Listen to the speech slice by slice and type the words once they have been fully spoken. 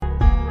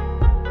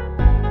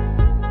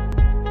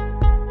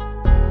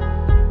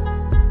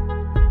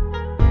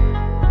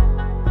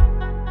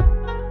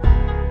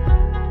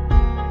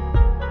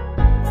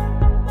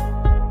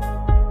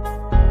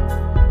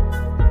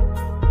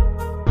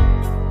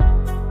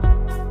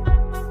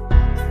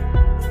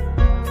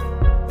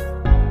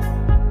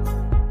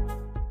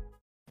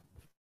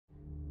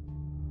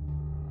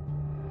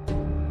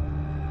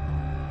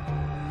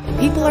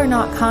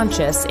not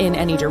conscious in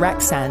any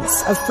direct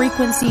sense of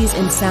frequencies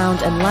in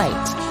sound and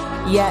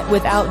light. Yet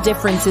without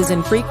differences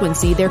in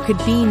frequency, there could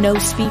be no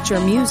speech or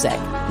music,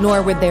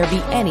 nor would there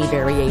be any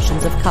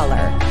variations of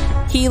color.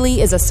 Healy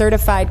is a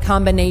certified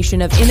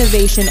combination of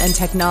innovation and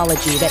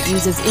technology that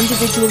uses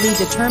individually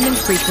determined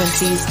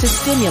frequencies to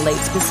stimulate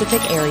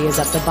specific areas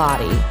of the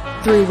body.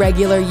 Through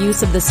regular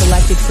use of the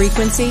selected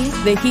frequency,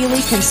 the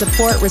Healy can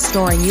support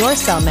restoring your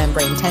cell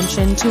membrane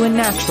tension to a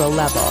natural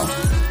level.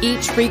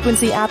 Each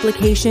frequency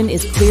application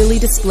is clearly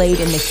displayed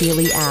in the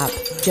Healy app.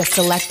 Just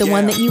select the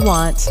one that you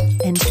want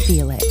and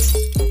feel it.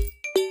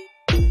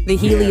 The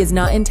Healy is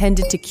not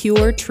intended to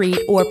cure, treat,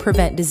 or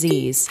prevent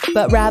disease,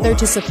 but rather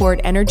to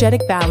support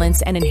energetic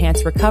balance and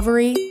enhance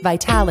recovery,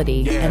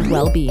 vitality, and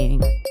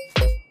well-being.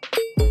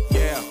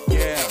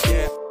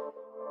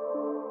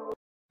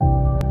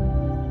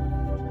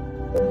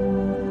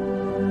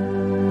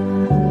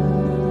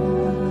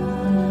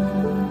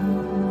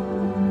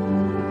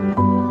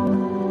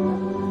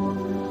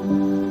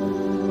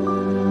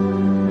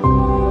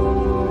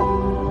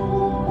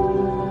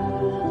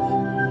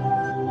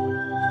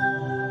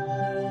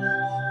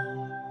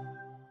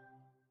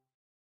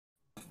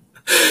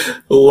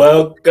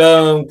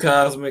 Welcome,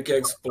 Cosmic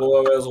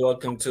Explorers.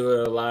 Welcome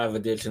to a live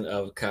edition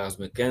of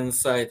Cosmic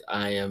Insight.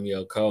 I am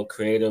your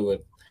co-creator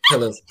with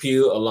Hillis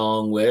Pugh,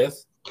 along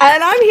with...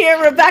 And I'm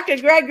here, Rebecca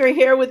Gregory,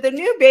 here with the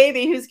new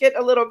baby who's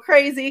getting a little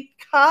crazy,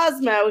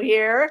 Cosmo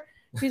here.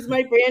 He's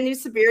my brand new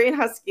Siberian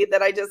Husky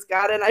that I just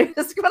got, and I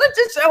just wanted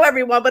to show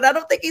everyone, but I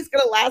don't think he's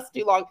going to last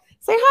too long.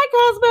 Say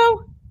hi,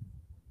 Cosmo.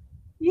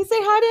 You say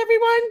hi to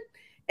everyone?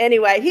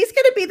 Anyway, he's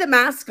going to be the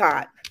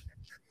mascot.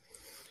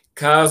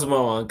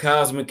 Cosmo on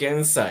Cosmic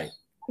Insight.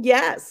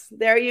 Yes,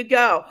 there you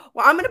go.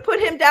 Well, I'm going to put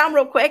him down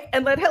real quick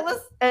and let Hillis,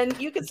 and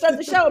you can start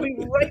the show. I'll be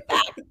right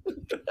back.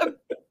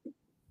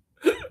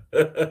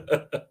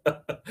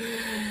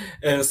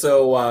 And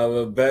so while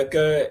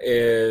Rebecca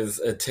is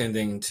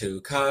attending to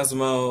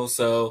Cosmo,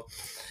 so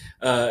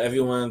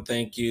everyone,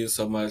 thank you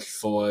so much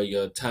for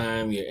your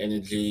time, your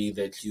energy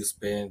that you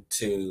spend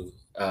to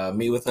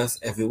meet with us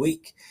every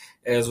week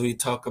as we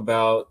talk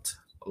about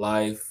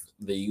life,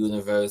 the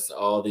universe,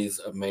 all these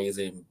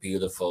amazing,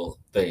 beautiful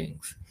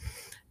things.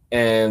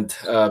 And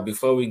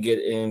before we get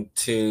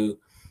into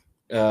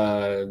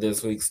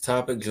this week's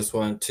topic, just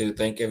want to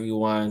thank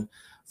everyone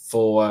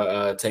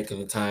for taking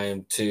the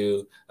time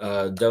to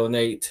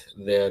donate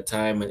their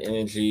time and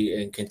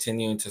energy and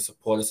continuing to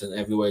support us in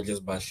every way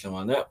just by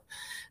showing up.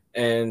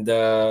 And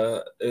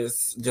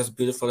it's just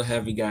beautiful to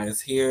have you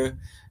guys here.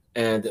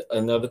 And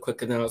another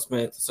quick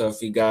announcement. So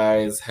if you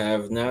guys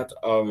have not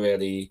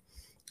already,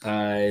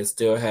 I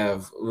still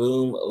have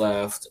room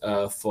left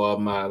for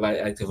my light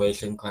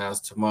activation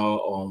class tomorrow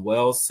on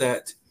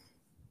WellSet.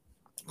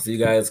 So you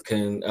guys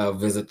can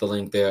visit the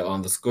link there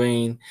on the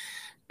screen.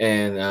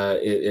 And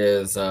it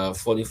is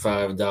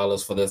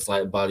 $45 for this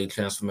light body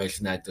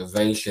transformation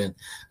activation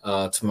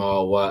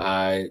tomorrow, where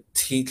I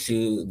teach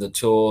you the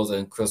tools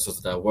and crystals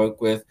that I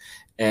work with,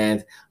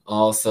 and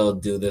also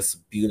do this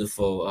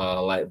beautiful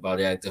light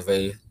body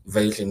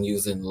activation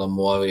using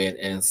Lemurian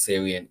and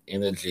Syrian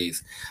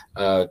energies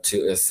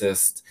to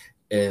assist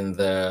in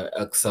the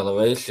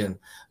acceleration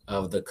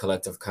of the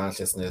collective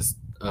consciousness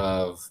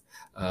of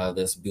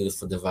this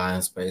beautiful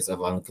divine space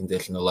of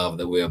unconditional love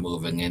that we are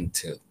moving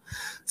into.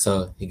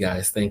 So you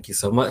guys, thank you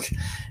so much.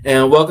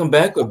 And welcome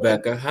back,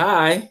 Rebecca.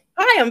 Hi.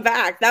 Hi, I'm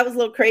back. That was a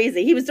little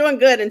crazy. He was doing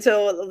good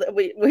until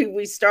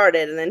we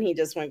started, and then he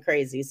just went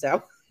crazy.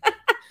 So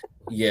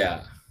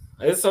yeah,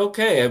 it's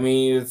okay. I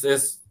mean,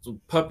 it's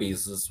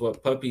puppies. It's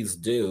what puppies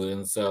do.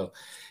 And so,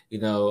 you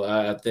know,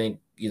 I think,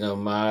 you know,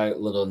 my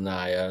little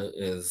Naya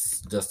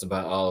is just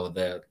about all of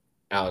that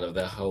out of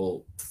that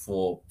whole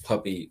full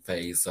puppy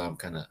phase. So I'm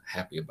kind of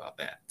happy about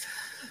that.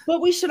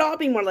 But we should all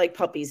be more like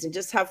puppies and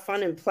just have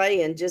fun and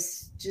play and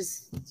just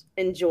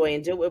enjoy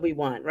and do what we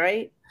want,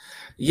 right?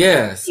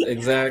 Yes,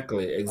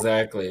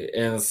 exactly.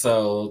 And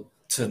so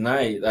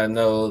tonight, I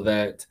know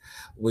that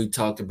we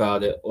talked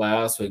about it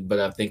last week, but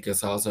I think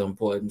it's also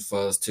important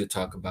for us to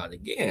talk about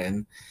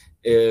again,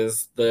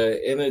 is the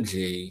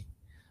energy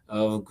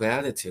of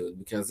gratitude,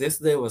 because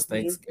yesterday was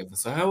Thanksgiving.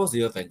 So how was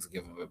your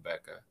Thanksgiving,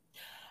 Rebecca?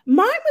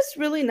 Mine was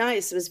really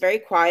nice. It was very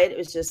quiet. It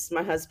was just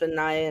my husband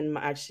and I, and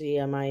actually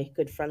my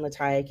good friend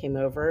Lataya came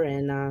over,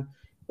 and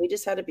we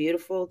just had a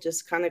beautiful,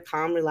 just kind of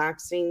calm,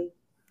 relaxing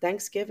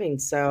Thanksgiving.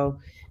 So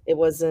it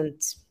was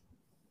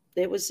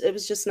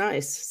just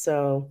nice.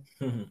 So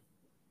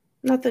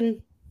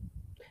nothing,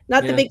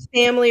 not the big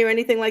family or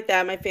anything like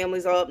that. My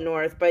family's all up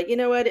north, but you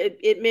know what?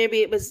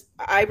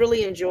 I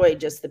really enjoyed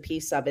just the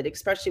piece of it,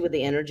 especially with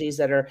the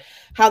energies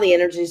how the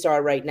energies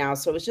are right now.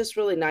 So it was just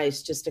really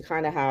nice just to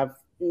kind of have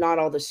not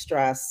all the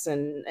stress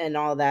and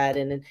all that.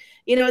 And,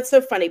 you know, it's so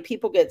funny.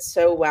 People get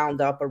so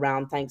wound up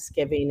around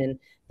Thanksgiving and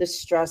the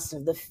stress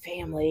of the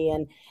family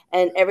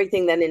and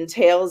everything that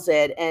entails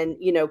it. And,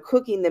 you know,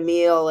 cooking the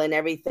meal and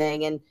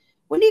everything. And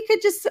when you could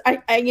just,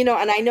 you know,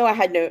 and I know I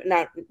had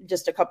not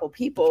just a couple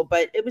people,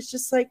 but it was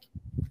just like,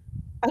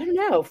 I don't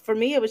know. For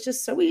me, it was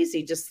just so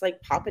easy, just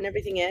like popping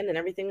everything in and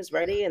everything was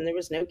ready and there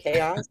was no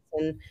chaos.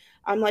 And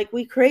I'm like,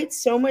 we create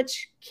so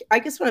much. I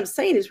guess what I'm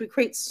saying is we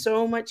create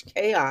so much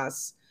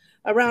chaos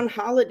around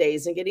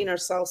holidays and getting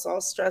ourselves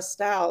all stressed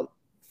out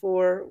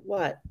for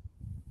what?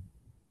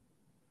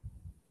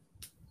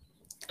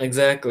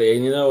 Exactly.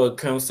 And what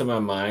comes to my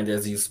mind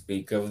as you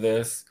speak of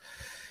this,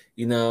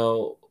 you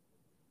know,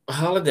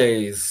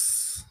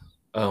 holidays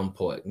are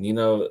important.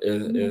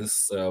 Mhm.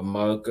 It's a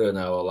marker in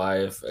our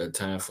life, a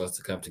time for us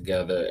to come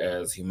together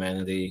as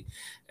humanity,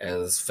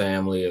 as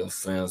family, as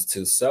friends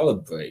to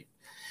celebrate.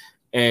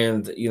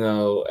 And,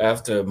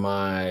 after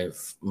my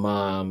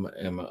mom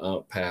and my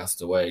aunt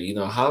passed away,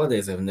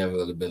 holidays have never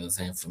really been the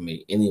same for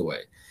me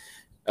anyway.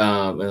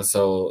 And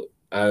so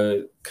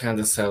I kind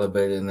of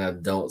celebrate and I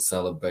don't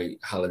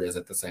celebrate holidays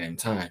at the same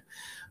time.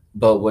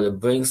 But what it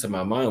brings to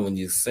my mind when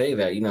you say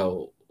that,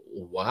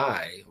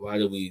 why? Why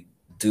do we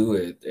do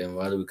it and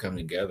why do we come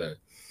together?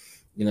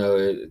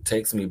 It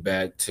takes me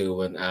back to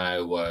when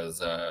I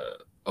was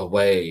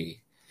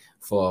away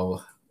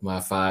for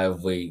my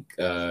 5 week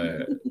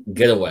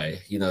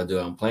getaway,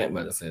 doing plant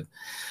medicine.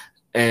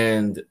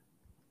 And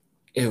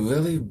it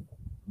really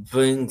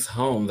brings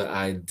home the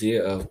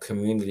idea of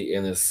community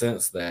in a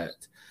sense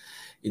that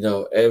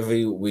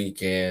every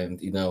weekend,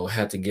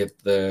 had to get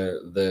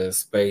the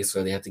space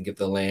ready, had to get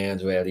the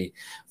land ready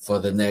for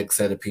the next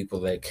set of people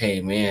that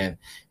came in,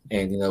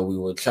 and we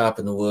were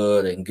chopping the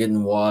wood and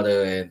getting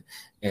water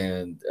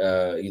and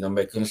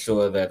making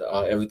sure that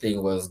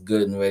everything was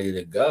good and ready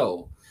to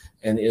go,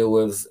 and it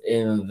was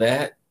in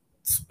that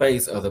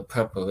space of the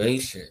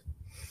preparation,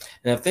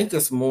 and I think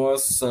it's more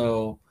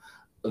so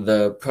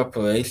the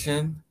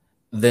preparation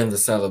than the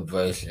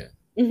celebration.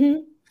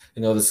 Mhm.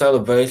 The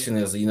celebration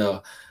is,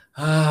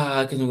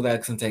 I can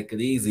relax and take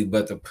it easy,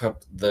 but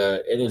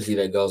the energy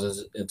that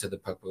goes into the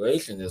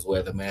preparation is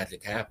where the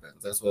magic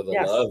happens. That's where the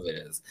Yes. love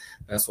is.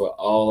 That's where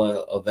all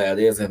of that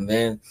is. And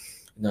then,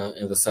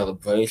 in the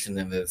celebration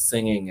and the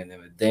singing and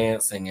then the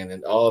dancing and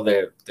then all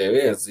there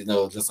is,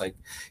 just like,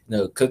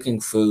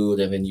 cooking food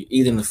and then you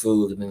eating the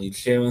food and then you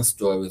sharing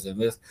stories and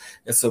this,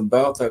 it's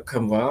about that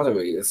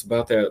camaraderie. It's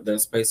about that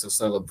space of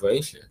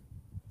celebration.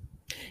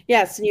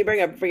 Yes, and you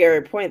bring up a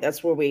very point.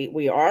 That's where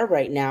we are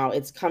right now.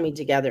 It's coming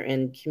together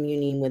and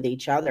communing with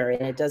each other,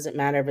 and it doesn't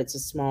matter if it's a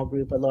small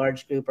group, a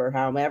large group, or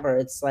however.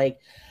 It's like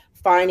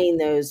finding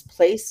those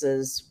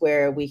places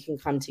where we can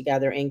come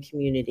together in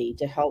community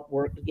to help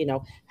work,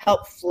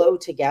 help flow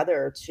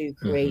together Hmm.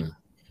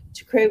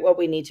 to create what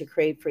we need to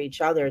create for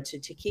each other to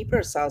keep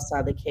ourselves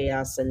out of the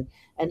chaos and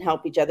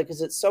help each other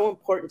because it's so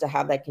important to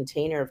have that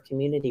container of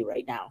community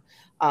right now,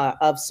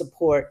 of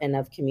support and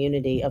of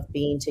community, of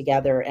being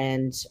together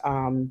and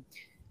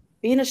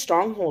being a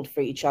stronghold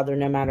for each other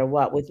no matter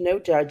what, with no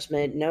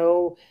judgment,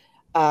 no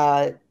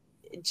uh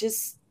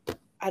just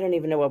I don't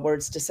even know what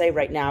words to say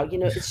right now.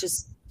 It's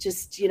just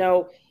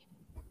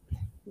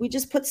we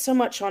just put so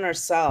much on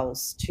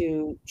ourselves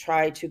to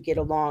try to get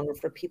along or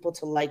for people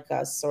to like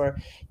us or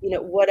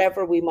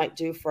whatever we might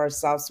do for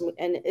ourselves,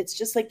 and it's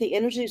just like the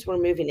energies we're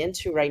moving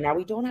into right now,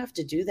 we don't have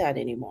to do that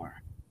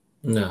anymore.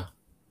 No.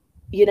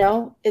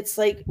 It's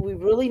like we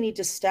really need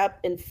to step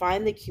and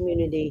find the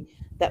community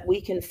that we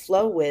can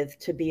flow with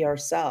to be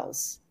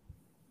ourselves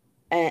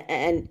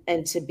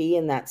and to be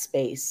in that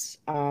space,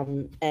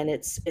 and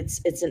it's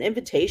an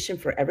invitation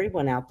for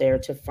everyone out there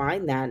to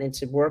find that and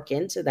to work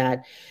into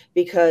that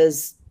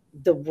because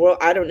the world,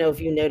 I don't know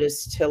if you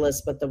noticed,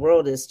 Tillis, but the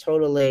world is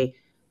totally,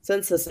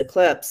 since this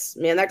eclipse,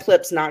 man, that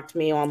eclipse knocked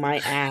me on my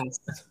ass.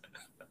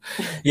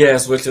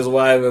 Yes, which is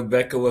why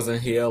Rebecca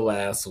wasn't here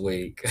last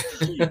week.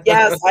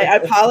 Yes, I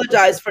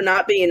apologize for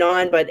not being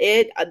on, but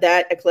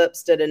that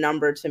eclipse did a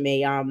number to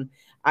me.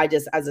 I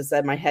just, as I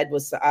said, my head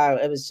was,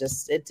 it was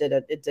just, it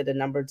did a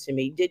number to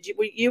me.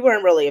 You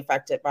weren't really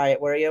affected by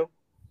it, were you?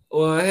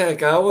 Well,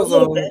 heck, I A was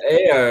little on bit.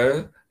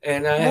 air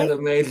and I had Really?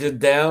 a major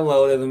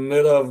download in the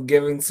middle of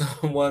giving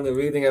someone a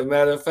reading. As a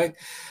matter of fact,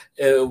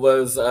 it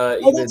was Oh,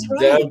 either that's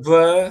right.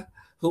 Deborah,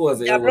 who was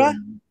it? It was Deborah?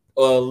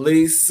 or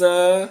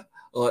Lisa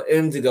or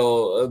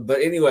Indigo.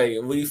 But anyway,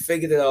 we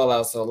figured it all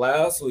out. So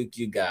last week,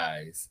 you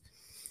guys,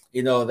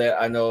 that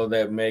I know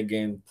that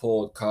Megan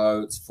pulled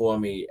cards for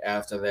me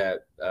after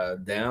that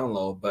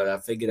download, but I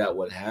figured out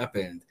what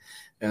happened.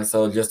 And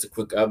so just a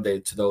quick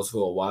update to those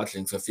who are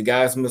watching. So if you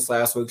guys missed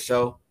last week's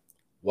show,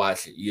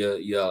 watch it.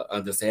 You'll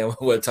understand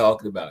what we're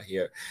talking about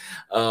here.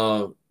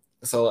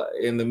 So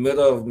in the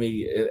middle of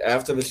me,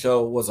 after the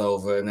show was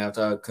over and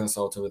after I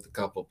consulted with a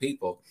couple of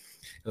people,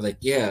 it was like,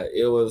 yeah,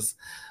 it was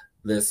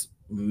this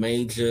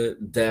major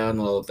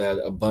download that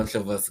a bunch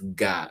of us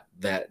got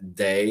that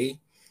day.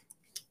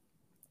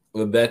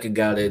 Rebecca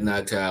got it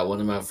knocked out.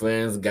 One of my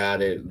friends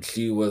got it.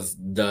 She was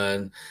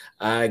done.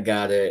 I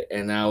got it,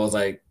 and I was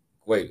like,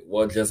 "Wait,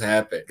 what just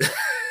happened?"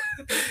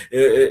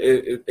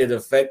 it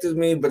affected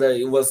me, but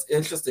it was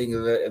interesting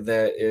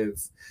that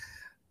is.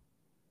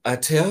 I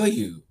tell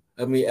you,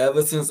 I mean,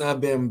 ever since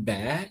I've been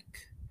back,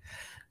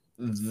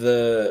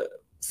 the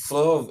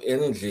flow of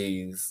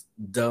energies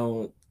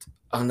don't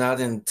are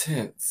not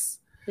intense.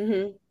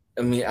 Mhm.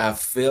 I mean, I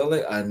feel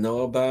it, I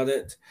know about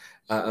it,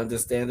 I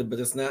understand it, but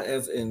it's not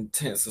as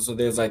intense. So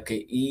there's like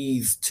an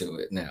ease to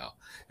it now.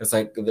 It's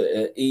like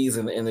the ease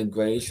and the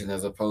integration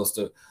as opposed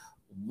to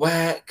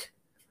whack.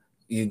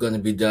 You're going to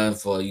be done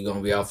for. You're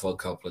going to be out for a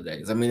couple of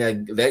days. I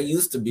mean, that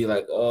used to be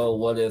like, oh,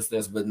 what is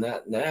this? But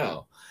not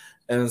now.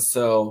 And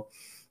so,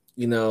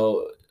 you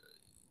know,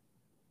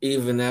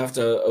 even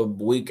after a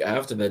week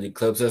after that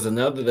eclipse, there's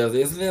another.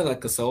 Isn't there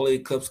like a solar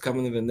eclipse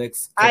coming in the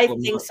next I couple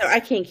of think so. months? I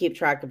can't keep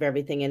track of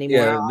everything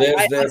anymore. Yeah,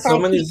 I there's so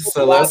find many people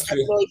who that celestial.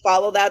 really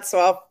follow that,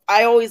 so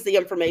I always the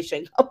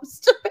information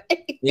comes to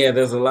me. Yeah,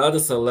 there's a lot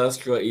of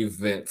celestial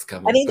events I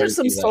coming think there's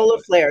some through solar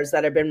flares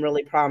that have been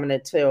really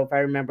prominent too, if I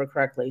remember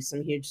correctly.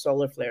 Some huge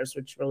solar flares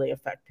which really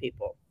affect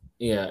people.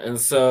 Yeah, and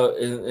so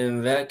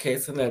in that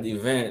case, in that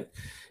event,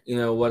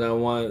 what I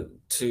want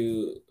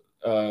to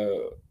uh,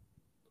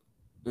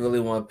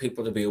 really want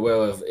people to be aware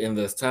of in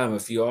this time,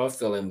 if you are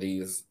feeling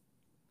these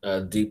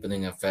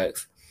deepening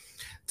effects,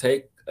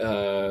 take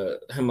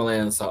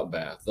Himalayan salt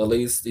bath, at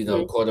least,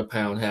 quarter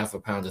pound, half a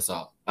pound of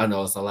salt. I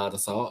know it's a lot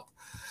of salt.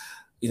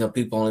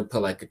 People only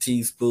put like a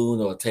teaspoon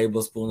or a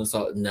tablespoon of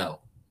salt. No,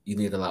 you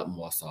need a lot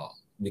more salt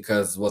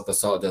because what the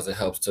salt does, it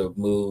helps to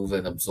move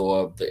and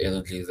absorb the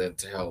energies and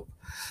to help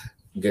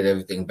get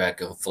everything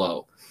back in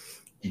flow.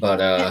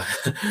 But and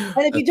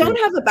if you don't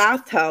have a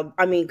bathtub,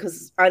 I mean,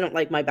 because I don't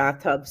like my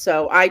bathtub,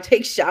 so I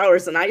take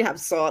showers and I have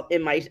salt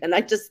in and I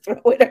just throw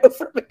it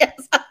over me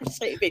as I'm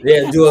shaving.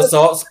 Yeah, do a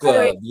salt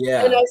scrub.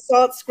 Yeah, and I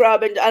salt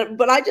scrub,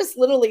 but I just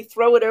literally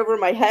throw it over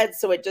my head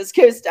so it just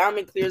goes down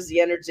and clears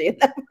the energy, and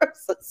that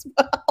works as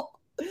well.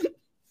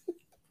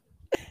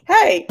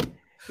 Hey,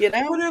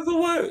 whatever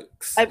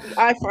works.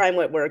 I find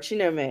what works. You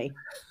know me.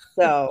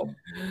 So,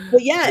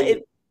 but yeah,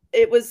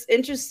 it was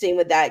interesting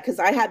with that because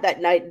I had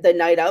the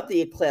night of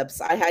the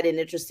eclipse, I had an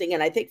interesting,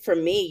 and I think for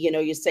me,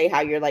 you say how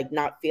you're like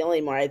not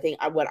feeling more. I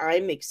think what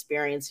I'm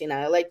experiencing, and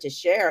I like to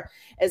share,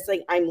 is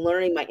like I'm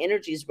learning my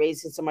energy is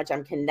raising so much.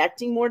 I'm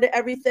connecting more to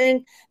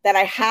everything that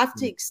I have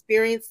to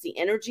experience the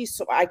energy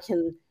so I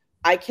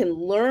can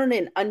learn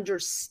and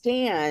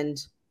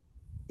understand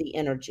the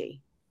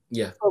energy.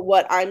 Yeah. For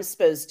what I'm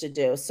supposed to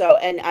do. So,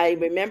 and I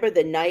remember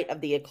the night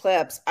of the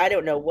eclipse, I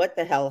don't know what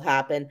the hell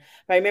happened,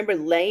 but I remember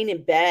laying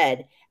in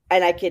bed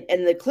and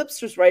and the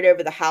eclipse was right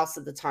over the house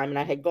at the time. And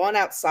I had gone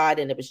outside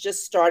and it was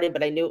just starting,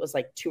 but I knew it was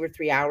like 2 or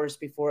 3 hours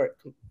before it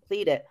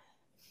completed.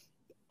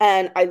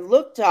 And I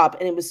looked up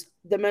and it was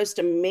the most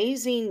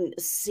amazing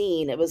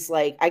scene. It was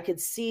like I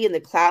could see in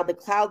the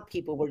cloud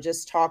people were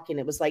just talking.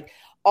 It was like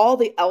all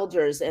the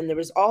elders and there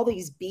was all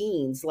these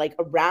beings like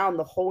around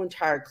the whole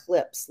entire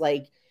eclipse.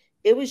 Like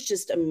it was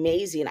just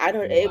amazing.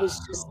 It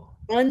was just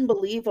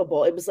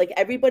unbelievable. It was like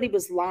everybody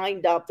was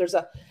lined up. There's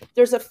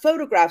a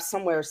photograph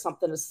somewhere or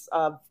something,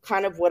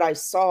 kind of what I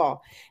saw.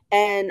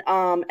 And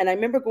I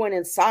remember going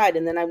inside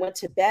and then I went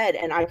to bed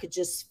and I could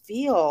just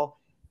feel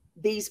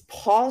these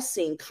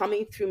pulsing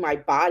coming through my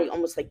body,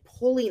 almost like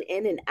pulling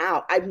in and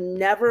out. I've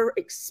never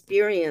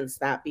experienced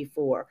that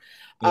before.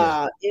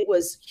 Yeah. It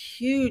was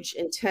huge,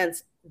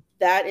 intense,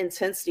 that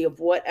intensity of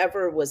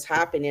whatever was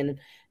happening.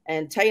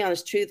 And tell you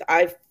honest truth,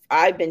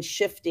 I've been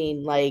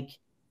shifting like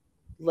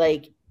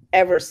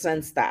ever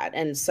since that.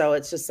 And so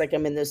it's just like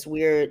I'm in this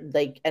weird,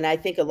 like, and I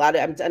think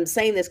I'm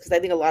saying this because I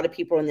think a lot of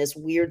people are in this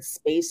weird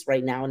space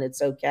right now, and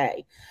it's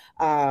okay.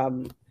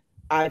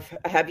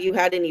 Have you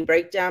had any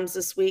breakdowns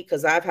this week?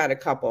 Because I've had a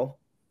couple.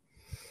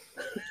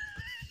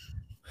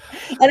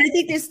 And I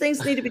think these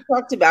things need to be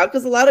talked about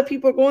because a lot of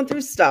people are going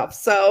through stuff.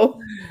 So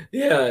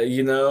yeah,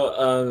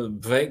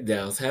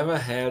 breakdowns. Have I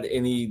had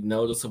any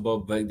noticeable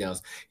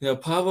breakdowns?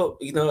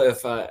 Probably,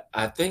 if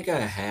I think I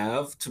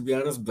have, to be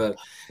honest, but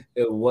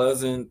it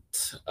wasn't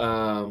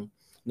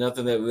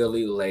nothing that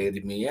really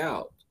laid me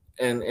out.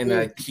 And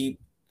I keep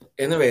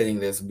iterating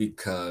this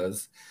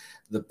because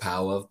the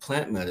power of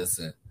plant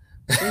medicine.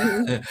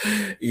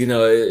 Mm-hmm.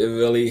 It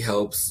really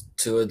helps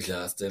to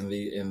adjust in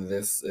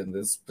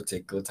this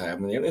particular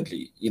time and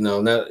energy.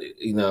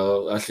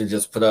 I should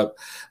just put up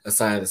a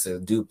sign that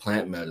says "Do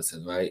plant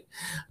medicine," right?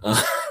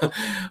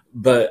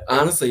 But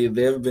honestly,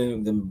 there have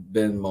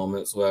been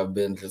moments where I've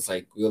been just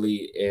like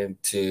really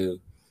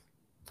into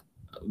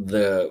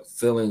the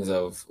feelings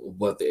of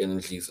what the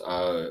energies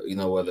are.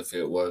 Whether if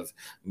it was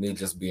me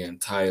just being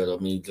tired or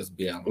me just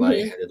being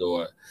lightheaded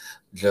or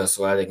just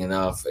writing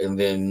enough, and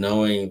then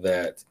knowing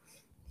that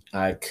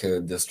I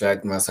could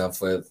distract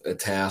myself with a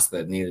task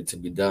that needed to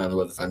be done,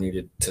 whether if I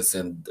needed to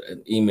send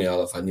an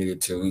email, if I needed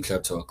to reach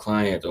out to a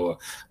client or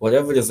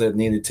whatever it is that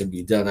needed to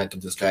be done, I could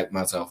distract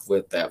myself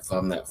with that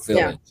from that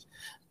feeling.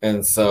 Yeah.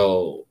 And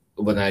so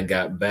when I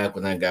got back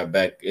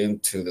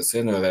into the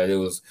center of that, it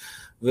was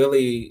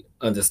really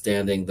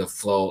understanding the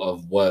flow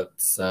of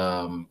what's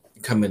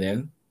coming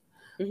in,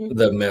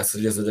 the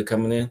messages that are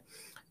coming in.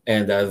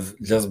 And I've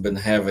just been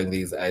having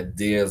these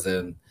ideas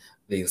and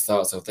these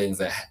thoughts of things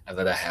that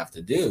I have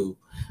to do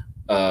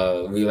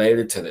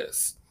related to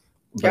this,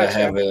 but gotcha. I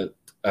haven't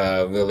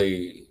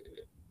really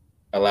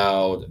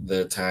allowed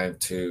the time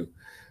to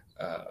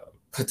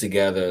put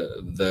together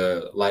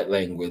the light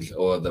language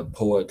or the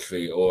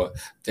poetry or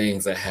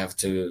things that have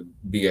to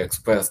be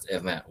expressed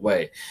in that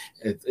way.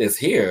 It's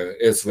here,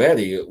 it's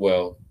ready.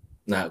 Well,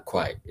 not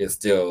quite. It's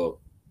still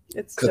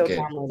cooking.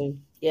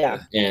 Downloading.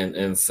 Yeah.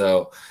 And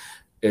so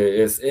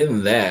it's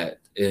in that,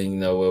 and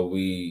where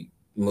we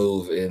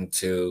move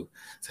into,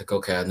 it's like,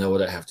 okay, I know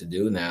what I have to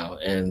do now,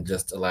 and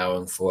just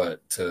allowing for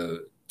it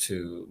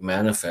to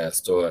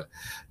manifest, or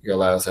you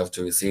allow yourself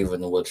to receive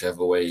in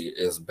whichever way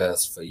is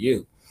best for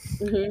you.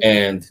 Mm-hmm.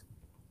 And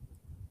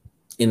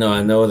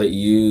I know that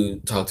you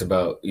talked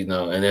about,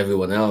 and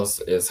everyone else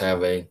is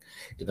having,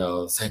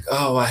 it's like,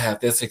 oh, I had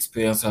this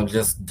experience, I'm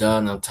just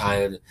done, I'm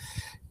tired.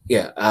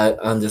 Yeah, I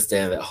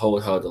understand that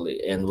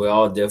wholeheartedly, and we're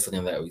all different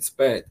in that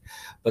respect.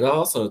 But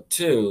also,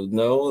 too,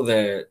 know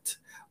that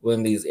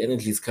when these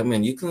energies come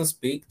in, you can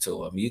speak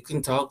to them. You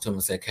can talk to them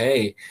and say,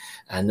 hey,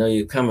 I know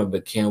you're coming,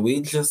 but can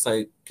we just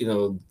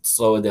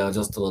slow it down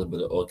just a little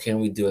bit? Or can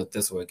we do it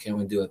this way? Can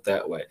we do it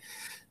that way?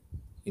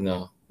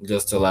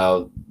 Just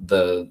allow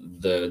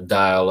the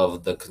dial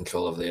of the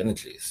control of the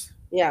energies.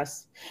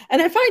 Yes.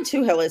 And I find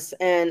too, Hillis,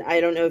 and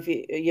I don't know if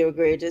you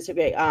agree or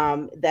disagree,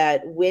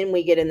 that when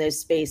we get in those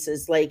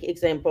spaces, like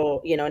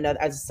example, as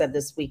I said,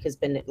 this week has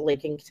been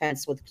like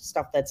intense with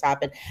stuff that's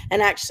happened.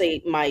 And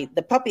actually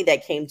the puppy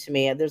that came to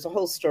me, there's a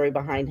whole story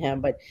behind him,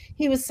 but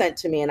he was sent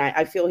to me, and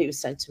I feel he was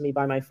sent to me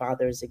by my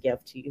father as a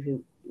gift,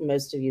 who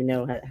most of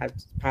had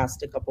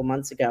passed a couple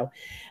months ago.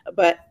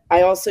 But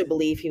I also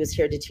believe he was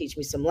here to teach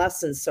me some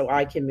lessons so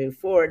I can move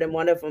forward. And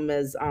one of them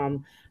is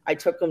I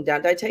took him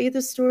down. Did I tell you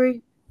this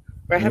story?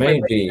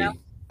 Maybe.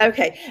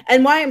 Okay.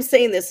 And why I'm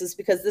saying this is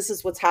because this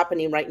is what's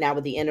happening right now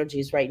with the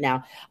energies right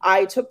now.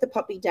 I took the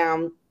puppy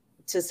down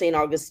to St.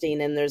 Augustine,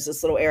 and there's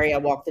this little area I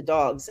walk the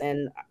dogs,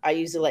 and I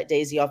usually let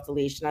Daisy off the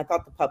leash, and I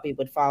thought the puppy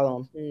would follow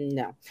him.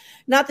 No,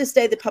 not this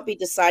day. The puppy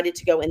decided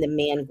to go in the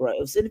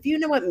mangroves, and if you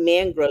know what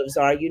mangroves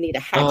are, you need a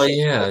hatchet. Oh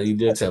yeah, you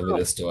did tell me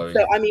this story.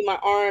 So I mean, my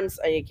arms,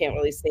 you can't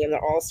really see them;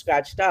 they're all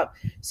scratched up.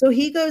 So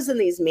he goes in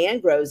these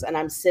mangroves, and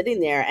I'm sitting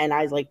there, and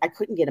I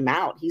couldn't get him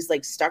out. He's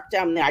like stuck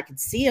down there. I could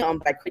see him,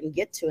 but I couldn't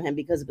get to him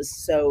because it was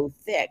so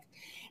thick.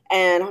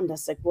 And I'm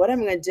just like, what am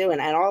I going to do? And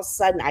all of a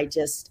sudden,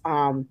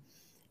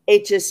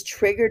 it just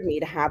triggered me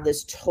to have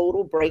this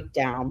total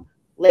breakdown,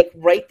 like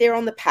right there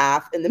on the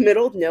path in the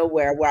middle of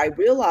nowhere, where I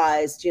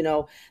realized,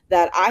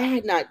 that I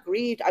had not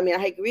grieved. I mean, I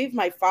had grieved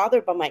my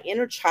father, but my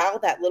inner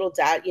child, that little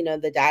dad,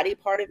 the daddy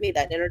part of me,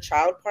 that inner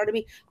child part of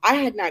me, I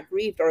had not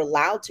grieved or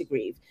allowed to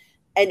grieve.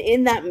 And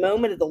in that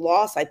moment of the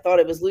loss, I thought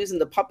it was losing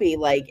the puppy.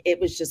 Like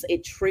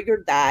it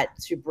triggered that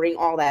to bring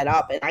all that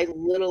up. And I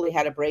literally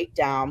had a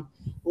breakdown,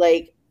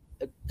 like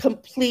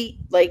complete,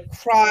 like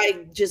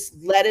cry, just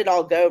let it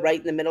all go right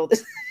in the middle of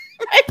this.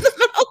 Right in the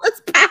middle of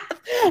this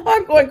path.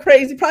 I'm going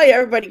crazy. Probably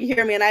everybody can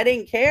hear me, and I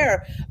didn't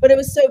care. But it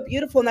was so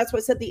beautiful. And that's why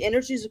I said the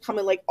energies are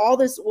coming, like all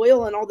this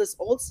oil and all this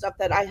old stuff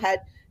that I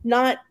had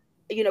not,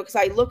 because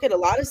I look at a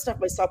lot of stuff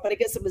myself, but I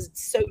guess it was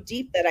so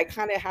deep that I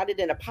kind of had it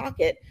in a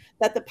pocket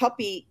that the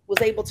puppy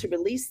was able to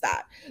release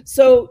that.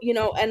 So,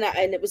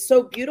 and it was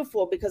so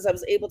beautiful because I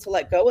was able to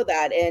let go of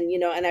that. And,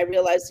 and I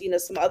realized,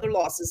 some other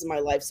losses in my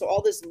life. So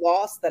all this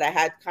loss that I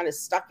had kind of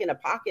stuck in a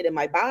pocket in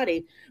my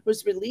body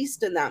was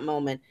released in that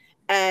moment.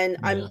 And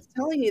yeah. I'm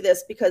telling you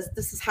this because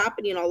this is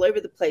happening all over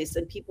the place,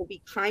 and people,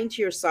 be kind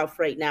to yourself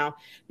right now,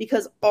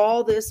 because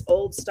all this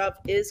old stuff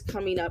is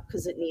coming up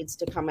because it needs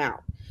to come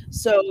out.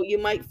 So you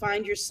might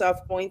find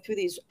yourself going through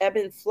these ebb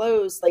and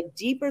flows like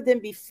deeper than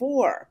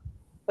before,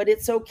 but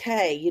it's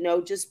okay.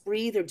 Just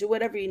breathe or do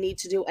whatever you need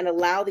to do and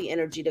allow the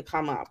energy to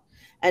come up,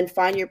 and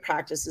find your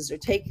practices or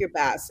take your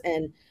baths,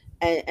 and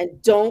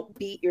don't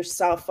beat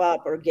yourself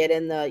up or get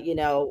in the,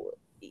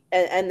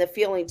 and the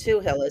feeling too,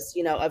 Hillis,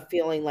 of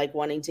feeling like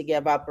wanting to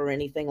give up or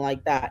anything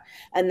like that.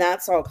 And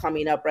that's all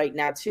coming up right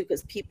now too,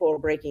 because people are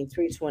breaking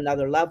through to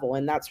another level.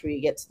 And that's where you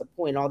get to the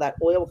point, all that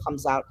oil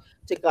comes out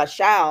to gush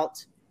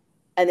out,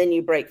 and then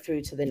you break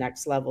through to the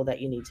next level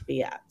that you need to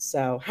be at.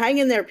 So hang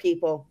in there,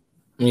 people.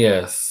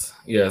 Yes.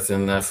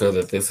 And I feel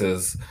that this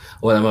is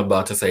what I'm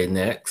about to say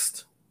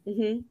next.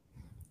 Mm-hmm.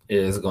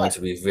 Is going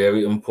to be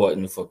very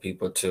important for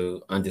people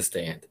to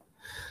understand.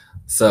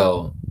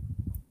 So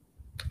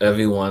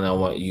everyone, I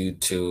want you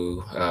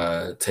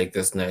to take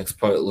this next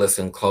part,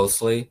 listen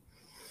closely,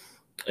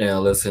 and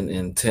listen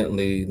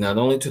intently, not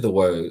only to the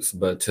words,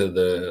 but to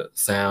the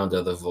sound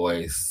of the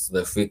voice,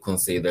 the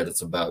frequency that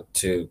it's about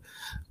to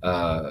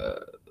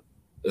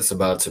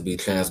be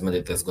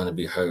transmitted, that's going to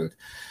be heard.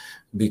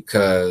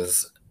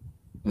 Because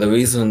the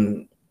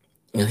reason,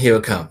 and here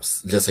it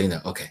comes, just so you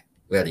know. Okay,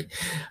 ready.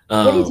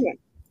 What are you doing?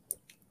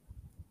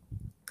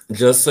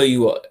 Just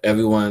so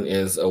everyone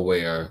is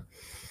aware,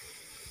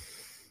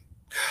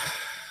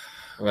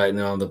 right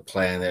now on the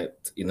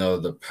planet,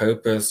 the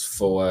purpose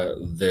for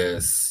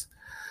this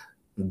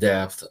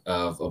depth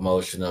of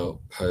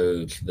emotional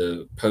purge,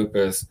 the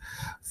purpose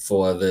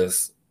for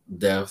this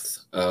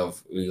depth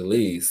of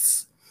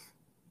release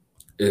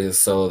is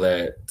so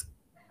that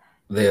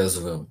there's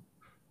room.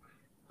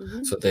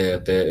 So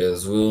there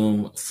is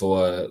room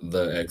for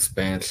the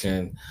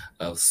expansion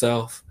of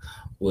self,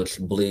 which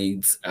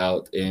bleeds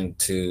out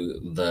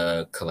into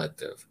the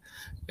collective.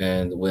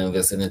 And when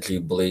this energy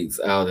bleeds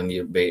out and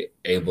you're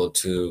able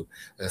to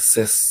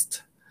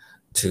assist,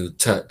 to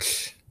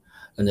touch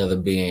another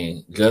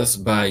being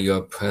just by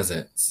your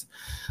presence,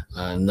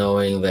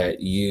 knowing that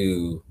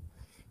you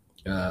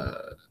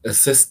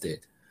assisted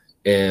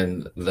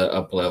in the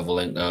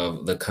upleveling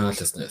of the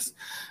consciousness.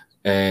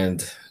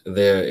 And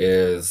there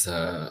is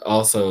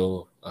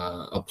also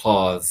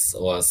applause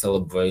or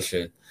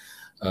celebration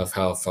of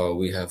how far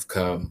we have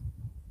come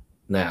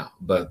now.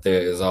 But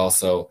there is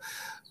also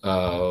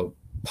a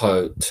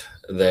part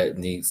that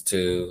needs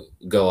to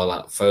go a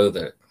lot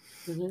further.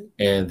 Mm-hmm.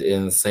 And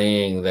in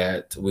saying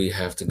that we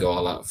have to go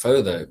a lot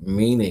further,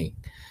 meaning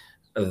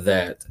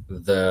that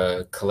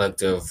the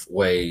collective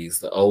ways,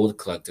 the old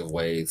collective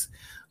ways,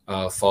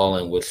 are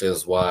falling, which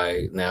is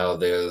why now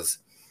there's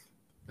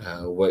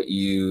what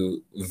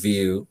you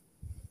view,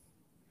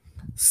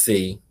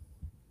 see,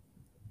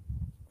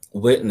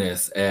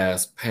 witness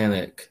as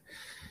panic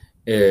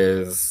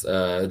is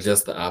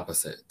just the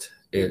opposite.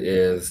 It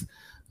is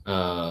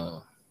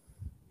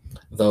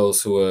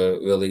those who are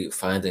really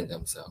finding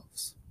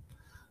themselves,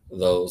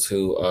 those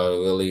who are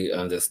really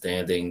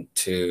understanding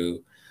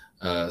to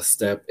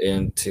step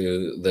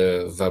into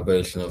the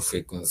vibrational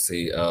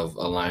frequency of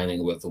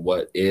aligning with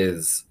what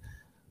is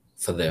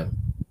for them.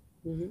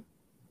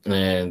 Mm-hmm.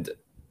 And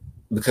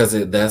because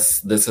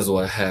this is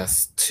what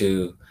has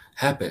to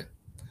happen,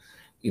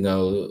 you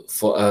know,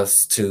 for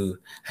us to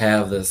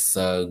have this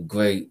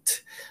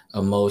great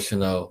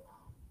emotional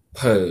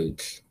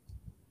purge.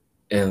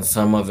 And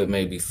some of it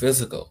may be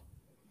physical,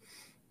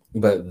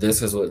 but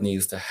this is what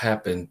needs to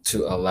happen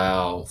to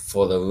allow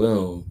for the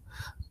room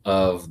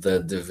of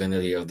the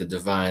divinity, of the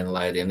divine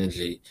light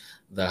energy,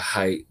 the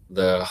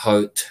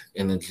heart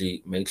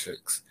energy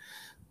matrix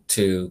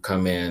to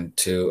come in,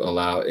 to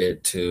allow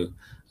it to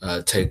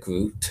take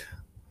root.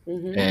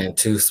 Mm-hmm. And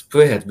to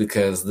spread,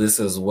 because this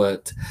is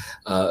what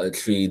a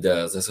tree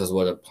does. This is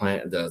what a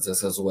plant does.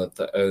 This is what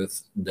the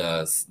earth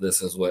does.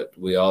 This is what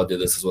we all do.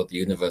 This is what the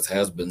universe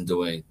has been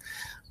doing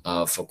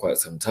for quite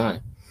some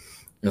time.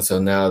 And so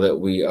now that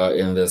we are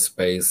in this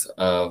space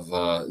of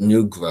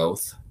new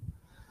growth,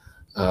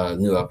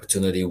 new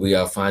opportunity, we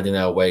are finding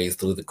our ways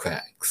through the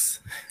cracks.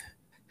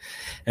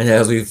 And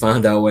as we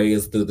find our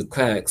ways through the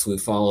cracks, we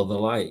follow the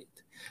light,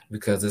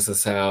 because this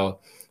is how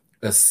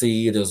a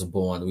seed is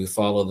born. We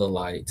follow the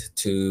light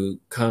to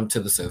come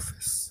to the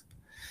surface.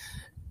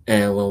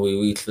 And when we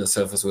reach the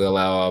surface, we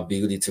allow our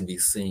beauty to be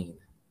seen.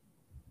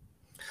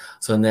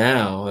 So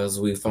now, as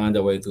we find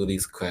our way through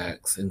these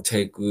cracks and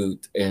take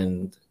root,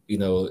 and, you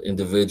know,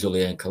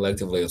 individually and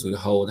collectively, as we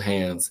hold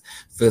hands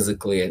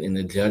physically and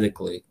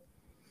energetically,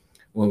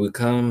 when we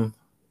come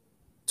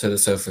to the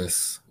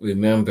surface,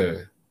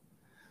 remember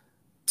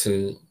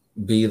to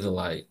be the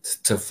light,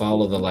 to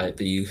follow the light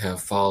that you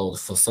have followed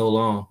for so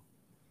long,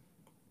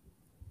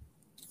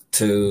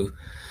 to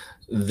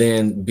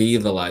then be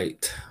the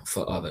light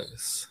for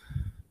others.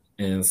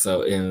 And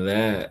so in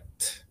that,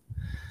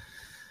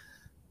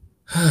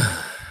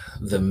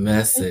 the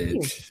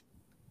message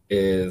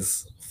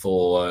is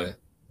for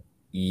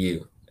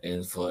you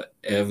and for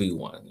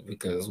everyone,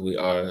 because we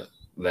are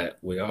that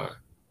we are.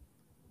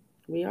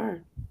 We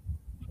are.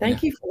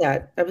 Thank you for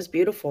that. That was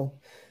beautiful.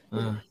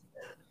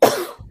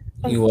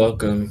 You're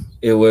welcome.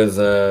 It was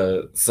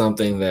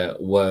something that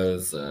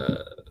was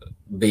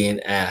being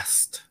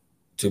asked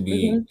to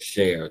be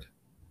shared.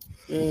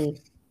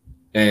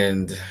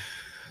 And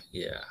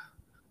yeah.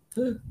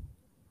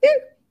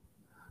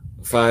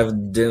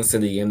 5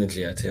 density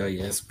energy, I tell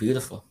you, it's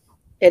beautiful.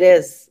 It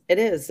is.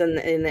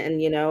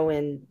 And you know,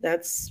 and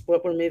that's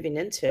what we're moving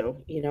into,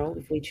 you know,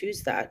 if we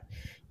choose that.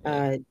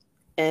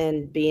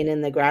 And being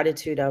in the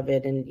gratitude of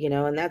it, and, you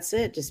know, and that's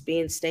it, just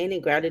staying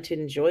in gratitude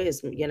and joy,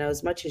 as, you know,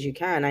 as much as you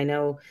can. I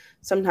know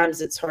sometimes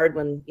it's hard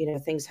when, you know,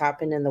 things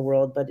happen in the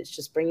world, but it's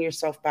just bringing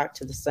yourself back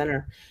to the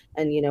center,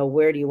 and, you know,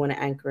 where do you want to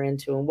anchor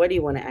into, and what do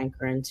you want to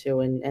anchor into,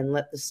 and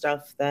let the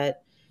stuff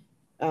that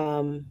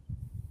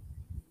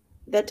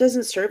that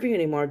doesn't serve you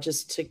anymore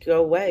just to go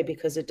away,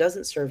 because it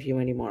doesn't serve you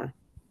anymore.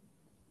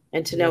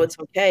 And to know it's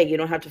okay. You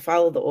don't have to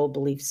follow the old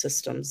belief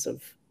systems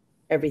of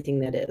everything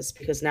that is,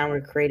 because now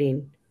we're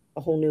creating a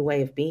whole new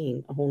way of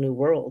being, a whole new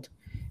world,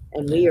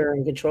 and we are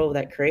in control of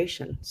that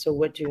creation. So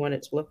what do you want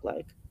it to look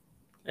like?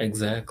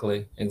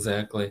 Exactly. And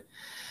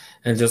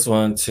just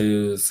want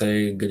to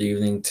say good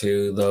evening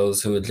to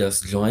those who have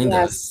just joined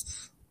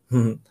us.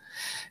 And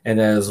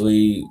as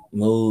we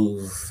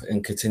move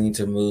and continue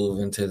to move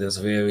into this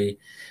very,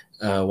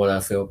 what I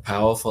feel,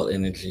 powerful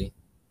energy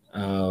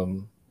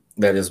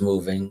that is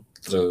moving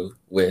through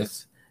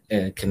with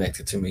and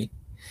connected to me,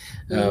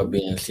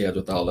 being shared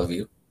with all of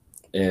you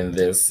in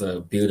this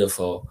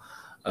beautiful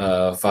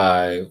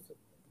 5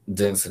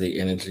 density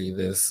energy,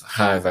 this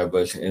high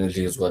vibration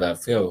energy is what I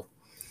feel.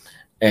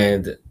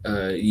 And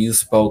you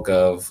spoke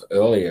of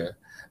earlier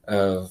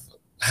of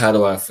how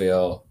do I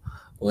feel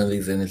when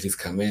these energies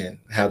come in?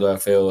 How do I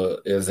feel?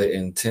 Is it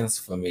intense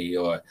for me,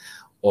 or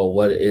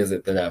what is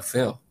it that I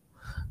feel?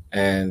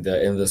 And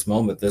in this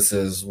moment, this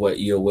is what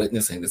you're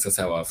witnessing. This is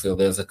how I feel.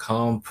 There's a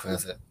calm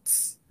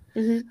presence,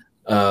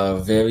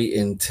 very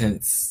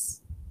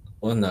intense.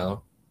 Well,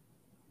 no,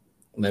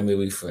 let me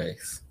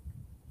rephrase.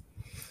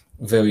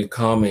 Very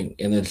calming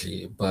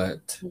energy,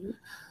 but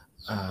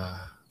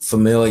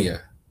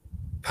familiar,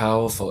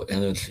 powerful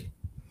energy.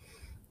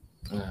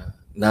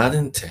 Not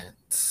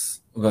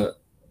intense, but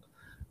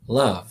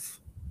love.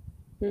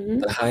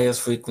 The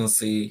highest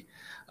frequency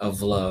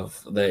of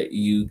love that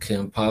you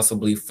can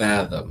possibly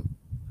fathom,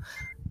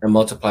 and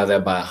multiply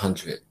that by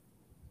 100.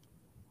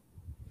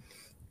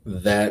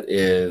 That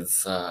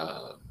is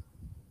the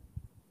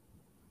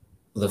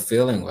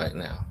feeling right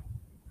now.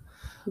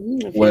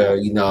 Where,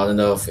 I don't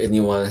know if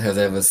anyone has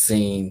ever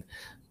seen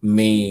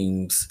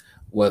memes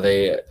where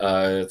they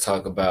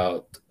talk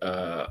about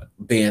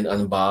being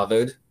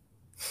unbothered.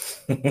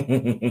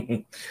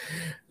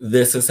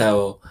 This is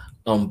how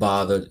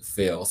unbothered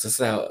feels. This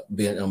is how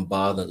being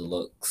unbothered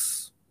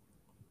looks.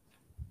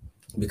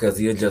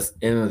 Because you're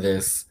just in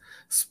this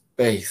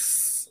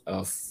space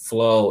of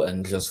flow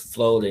and just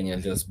floating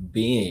and just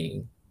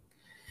being.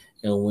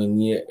 And when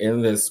you're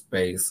in this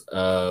space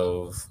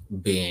of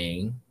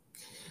being,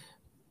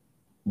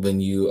 when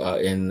you are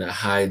in a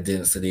high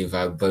density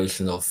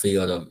vibrational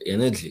field of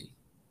energy,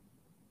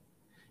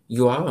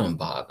 you are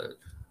unbothered.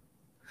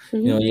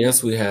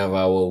 Yes, we have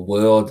our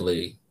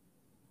worldly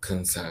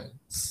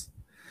concerns.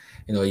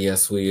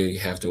 Yes, we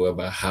have to worry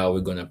about how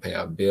we're going to pay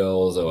our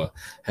bills, or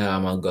how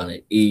am I going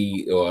to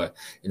eat, or,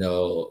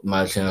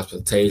 my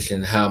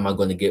transportation, how am I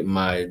going to get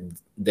my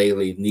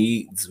daily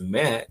needs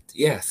met?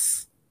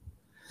 Yes.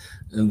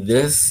 And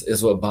this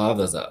is what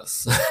bothers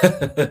us.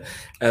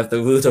 At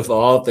the root of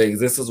all things,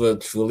 this is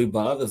what truly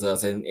bothers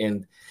us.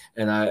 And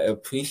I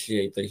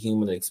appreciate the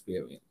human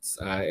experience.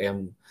 I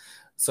am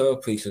so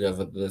appreciative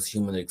of this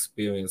human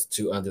experience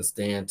to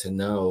understand, to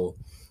know,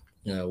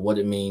 what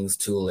it means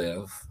to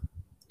live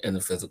in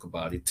the physical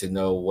body, to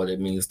know what it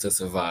means to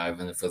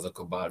survive in the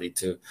physical body,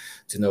 to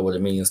know what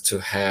it means to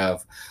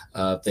have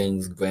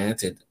things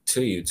granted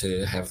to you,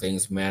 to have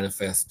things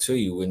manifest to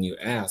you when you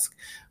ask,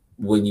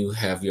 when you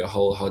have your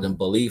wholehearted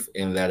belief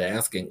in that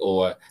asking,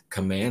 or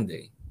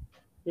commanding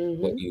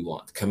what you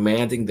want,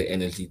 commanding the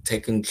energy,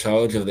 taking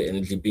charge of the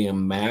energy,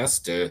 being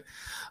master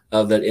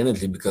of that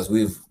energy, because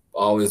we've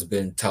always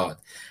been taught,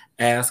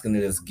 ask and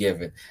it is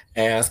given,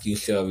 ask you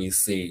shall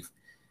receive.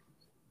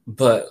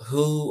 But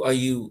who are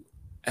you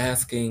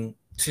asking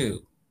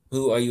to?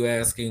 Who are you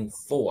asking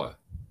for?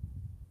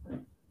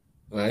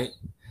 Right?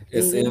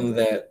 It's in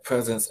that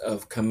presence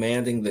of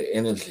commanding the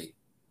energy,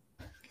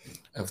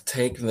 of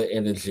taking the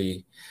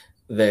energy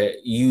that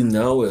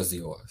is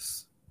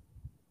yours,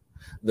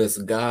 this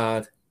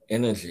God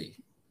energy,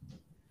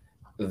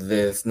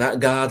 this not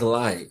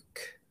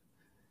God-like,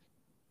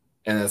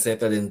 and I said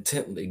that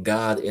intently,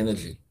 God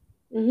energy,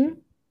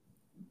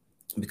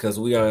 because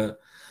we are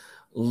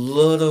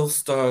little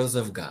stars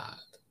of God,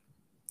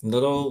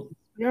 little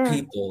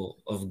people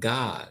of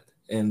God.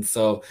 And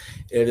so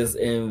it is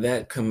in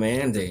that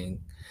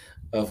commanding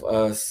of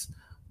us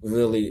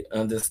really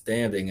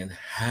understanding and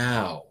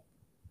how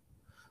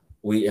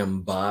we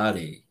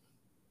embody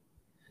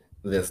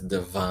this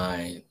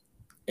divine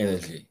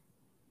energy,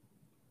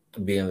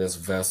 being this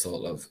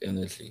vessel of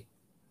energy.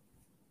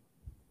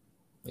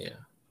 Yeah.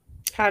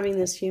 Having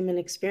this human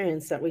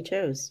experience that we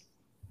chose.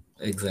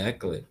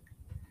 Exactly.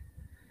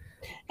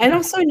 And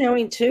also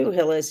knowing too,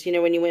 Hillis,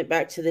 when you went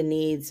back to the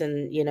needs,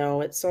 and,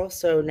 it's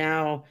also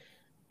now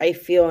I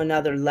feel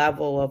another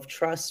level of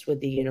trust with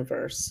the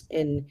universe,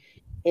 in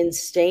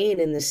staying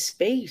in the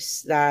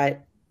space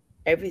that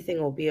everything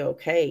will be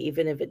okay,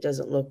 even if it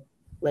doesn't look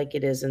like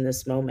it is in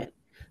this moment,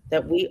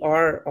 that we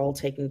are all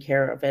taken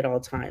care of at all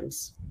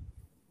times.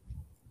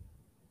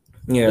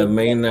 Yeah,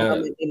 we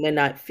may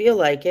not feel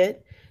like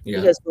it,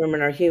 because we're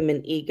in our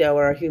human ego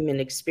or our human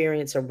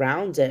experience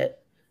around it,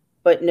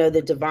 but no,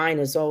 the divine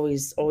is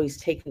always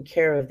taking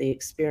care of the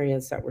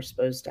experience that we're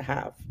supposed to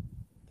have.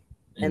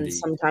 Indeed. And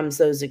sometimes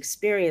those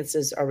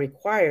experiences are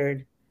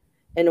required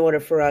in order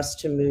for us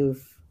to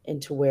move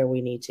into where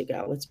we need to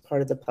go. It's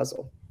part of the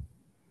puzzle.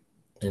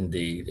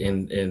 Indeed.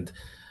 And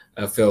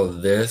I feel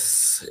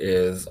this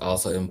is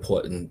also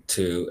important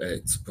to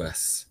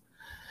express,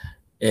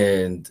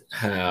 and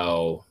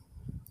how,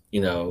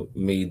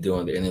 me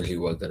doing the energy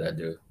work that I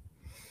do,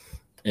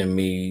 and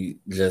me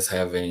just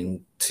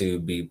having to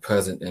be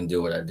present and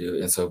do what I do.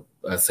 And so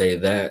I say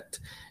that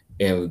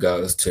in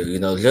regards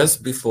to,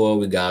 just before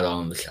we got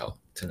on the show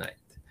tonight,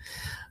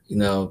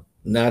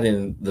 not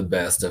in the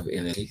best of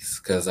energies,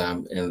 because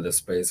I'm in the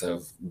space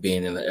of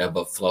being in the ebb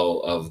and flow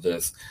of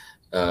this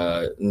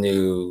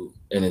new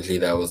energy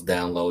that was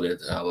downloaded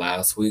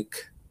last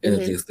week,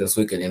 energies this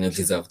week, and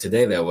energies of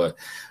today that were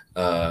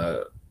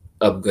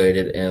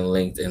upgraded and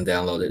linked and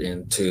downloaded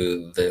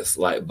into this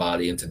light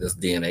body, into this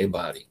DNA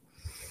body.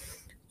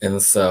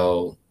 And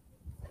so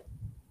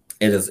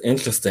it is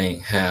interesting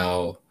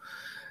how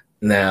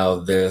now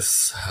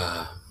this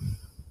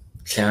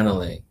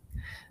channeling,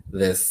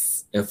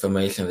 this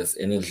information, this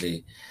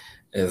energy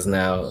is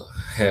now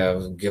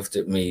have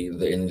gifted me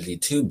the energy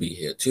to be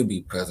here, to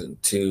be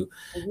present, to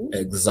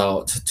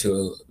exalt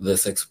to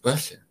this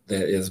expression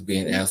that is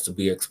being asked to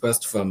be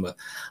expressed from a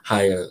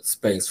higher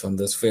space, from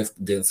this fifth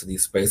density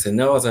space. And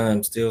know as I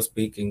am still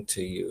speaking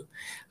to you,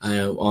 I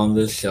am on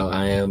this show,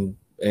 I am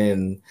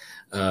in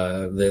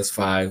this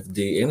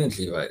 5D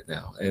energy right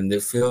now. And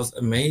it feels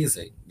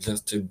amazing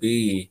just to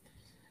be,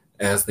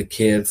 as the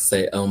kids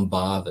say,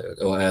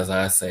 unbothered, or as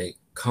I say,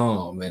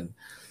 calm, and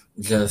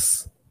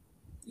just,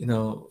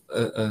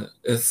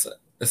 it's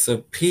a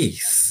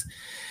peace,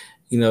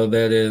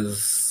 that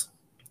is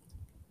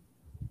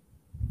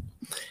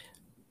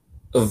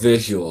a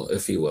visual,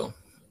 if you will.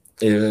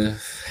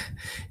 If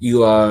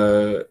you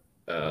are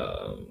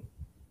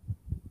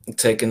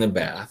taking a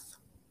bath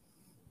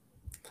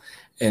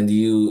and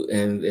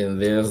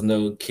there's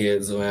no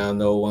kids around,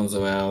 no one's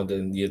around,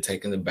 and you're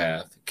taking a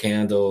bath,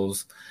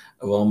 candles,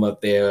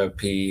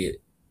 aromatherapy,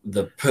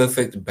 the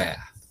perfect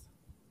bath.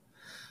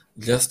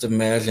 Just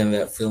imagine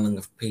that feeling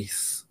of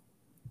peace,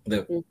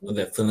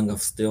 that feeling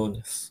of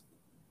stillness.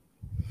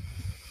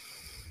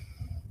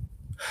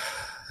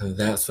 And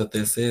that's what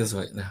this is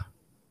right now.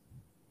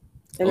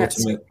 And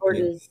that's so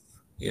important. Peace.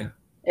 Yeah.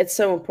 It's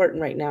so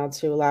important right now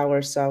to allow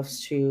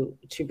ourselves to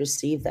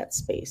receive that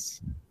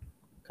space,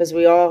 because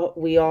we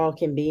all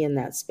can be in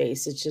that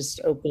space. It's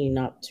just opening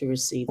up to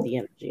receive the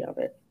energy of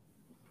it.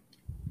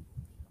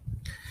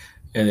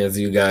 And as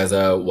you guys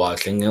are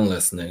watching and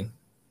listening,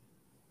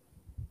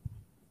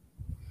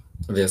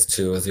 this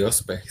too is your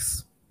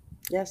space.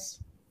 Yes.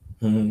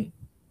 Mm-hmm.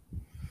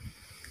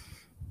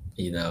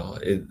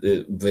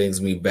 It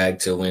brings me back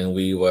to when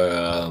we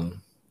were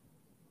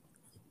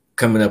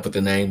coming up with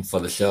the name for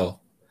the show.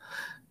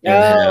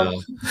 And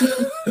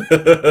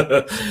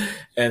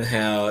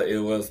how it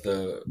was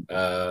the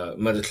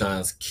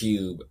Metatron's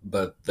cube,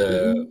 but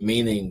the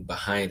meaning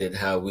behind it,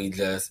 how we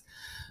just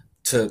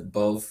took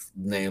both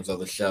names of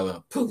the show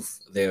and poof,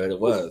 there it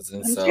was.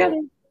 And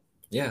so,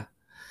 yeah.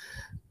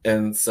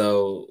 And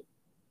so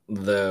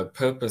the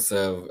purpose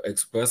of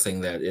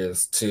expressing that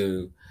is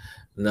to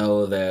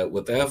know that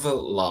whatever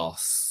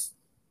loss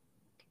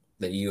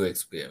that you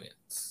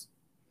experience,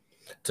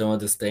 to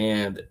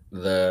understand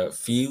the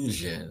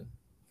fusion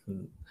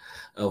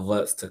of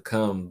what's to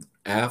come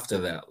after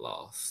that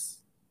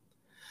loss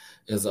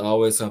is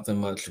always something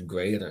much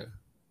greater.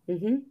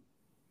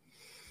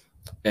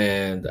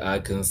 And I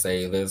can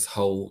say this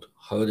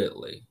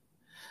wholeheartedly,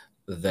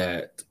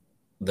 that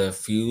the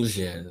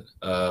fusion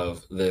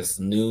of this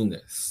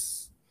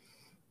newness,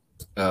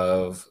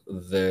 of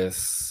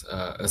this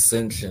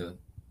ascension,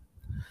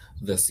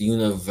 this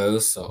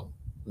universal,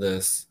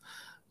 this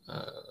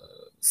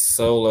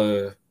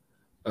solar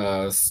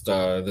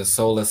star, the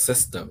solar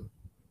system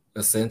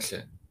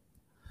ascension,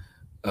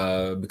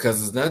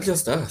 because it's not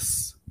just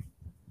us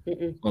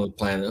on the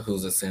planet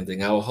who's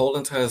ascending, our whole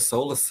entire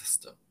solar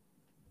system.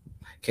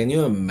 Can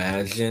you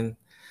imagine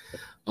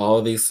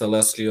all these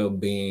celestial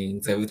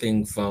beings,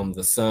 everything from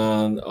the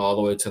sun all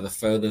the way to the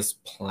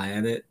furthest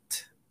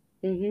planet,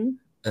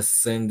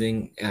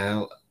 ascending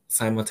out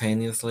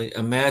simultaneously?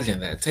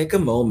 Imagine that. Take a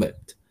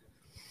moment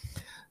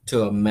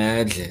to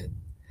imagine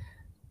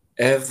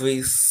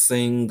every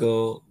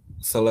single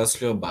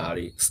celestial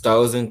body,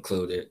 stars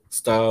included,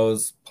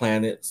 stars,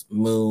 planets,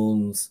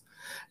 moons,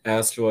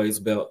 asteroids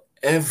belt,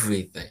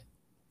 everything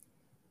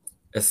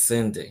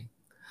ascending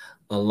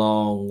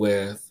along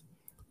with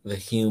the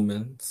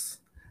humans,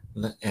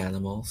 the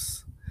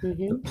animals,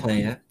 the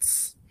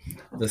plants,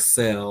 the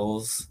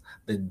cells,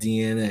 the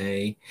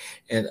DNA,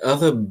 and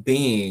other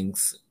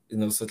beings,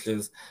 such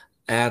as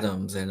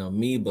atoms and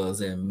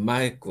amoebas and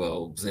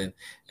microbes and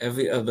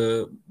every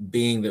other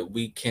being that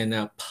we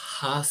cannot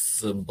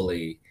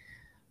possibly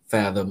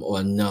fathom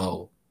or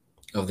know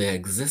of their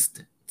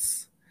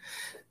existence,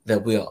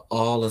 that we are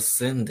all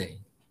ascending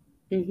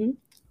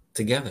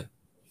together.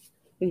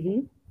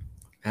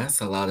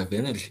 That's a lot of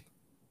energy.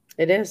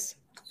 It is.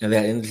 And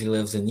that energy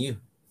lives in you.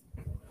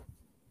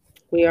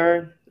 We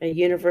are a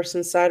universe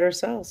inside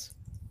ourselves.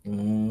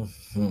 And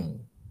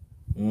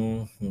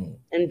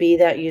be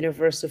that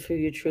universe of who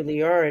you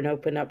truly are, and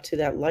open up to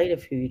that light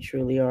of who you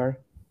truly are.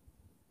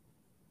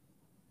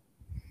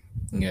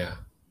 Yeah.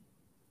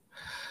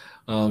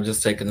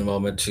 Just taking a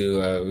moment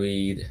to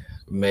read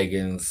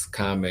Megan's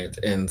comment.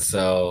 And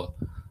so,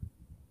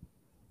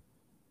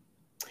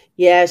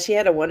 yeah, she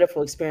had a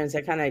wonderful experience.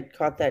 I kind of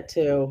caught that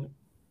too.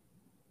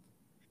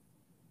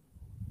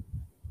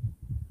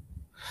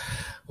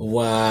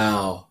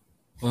 Wow.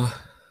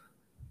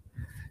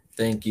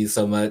 Thank you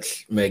so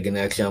much, Megan.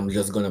 Actually, I'm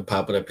just going to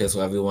pop it up here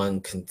so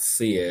everyone can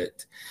see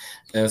it.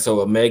 And so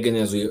what Megan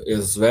is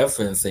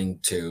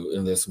referencing to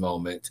in this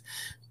moment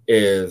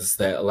is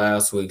that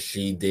last week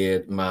she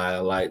did my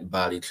light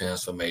body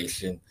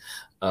transformation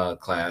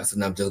class.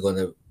 And I'm just going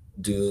to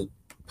do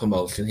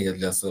promotion here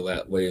just so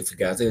that way if you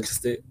guys are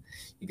interested,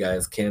 you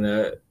guys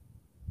can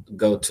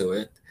go to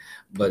it.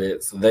 But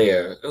it's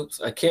there.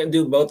 Oops, I can't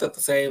do both at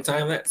the same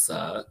time. That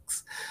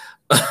sucks.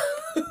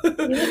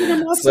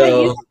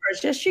 So,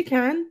 yes, you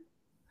can.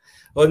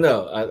 Well,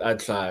 no, I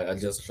tried. I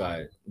just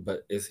tried,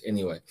 but it's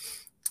anyway.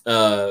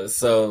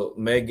 So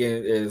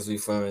Megan is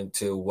referring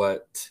to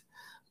what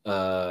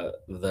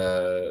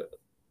the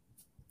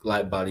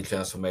light body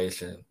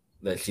transformation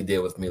that she did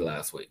with me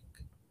last week.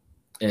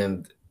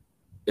 And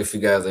if you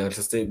guys are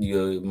interested,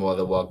 you're more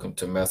than welcome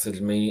to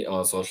message me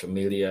on social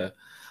media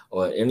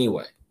or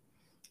anyway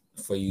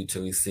for you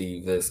to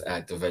receive this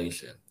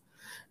activation.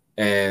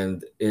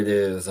 And it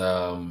is,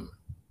 I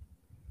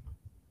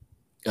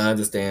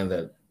understand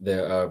that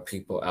there are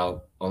people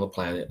out on the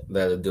planet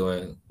that are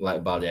doing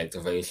light body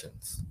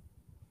activations,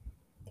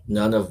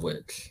 none of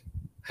which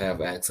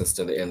have access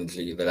to the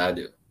energy that I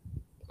do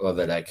or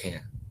that I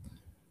can.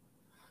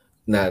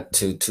 Not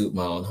to toot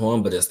my own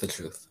horn, but it's the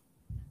truth.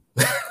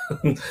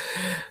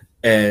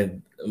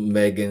 And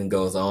Megan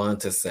goes on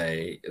to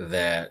say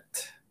that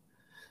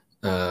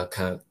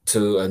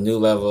to a new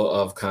level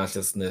of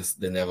consciousness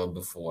than ever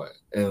before.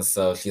 And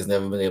so she's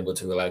never been able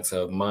to relax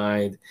her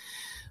mind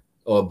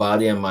or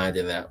body and mind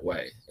in that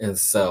way. And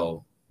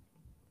so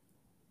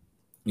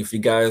if you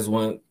guys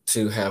want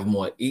to have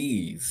more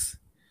ease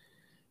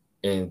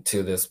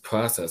into this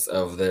process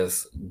of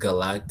this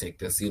galactic,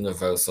 this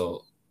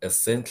universal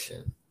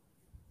ascension,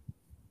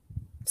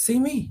 see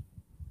me.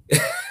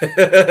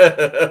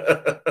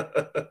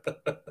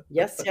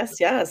 Yes, yes,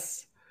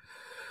 yes.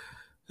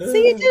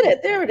 See, you did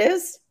it. There it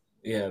is.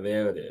 Yeah,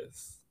 there it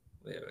is.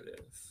 There it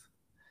is.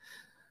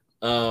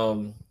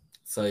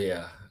 So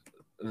yeah.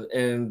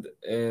 And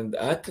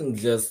I can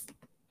just,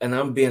 and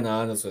I'm being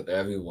honest with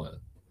everyone,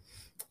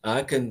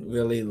 I can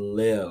really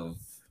live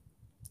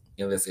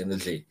in this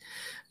energy.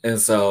 And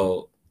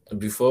so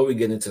before we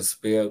get into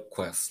spirit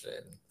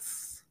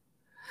questions,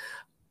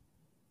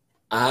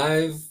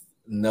 I've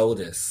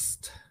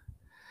noticed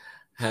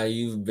how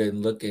you've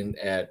been looking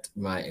at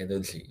my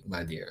energy,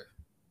 my dear.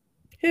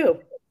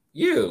 Who?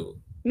 You.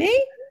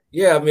 Me?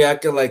 Yeah, I mean, I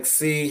can like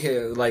see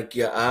here, like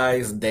your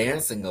eyes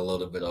dancing a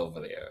little bit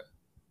over there.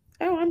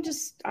 Oh, I'm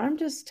just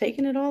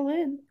taking it all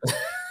in.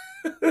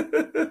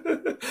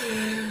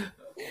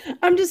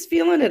 I'm just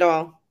feeling it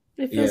all.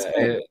 It feels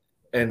good.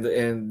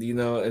 And you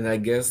know, and I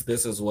guess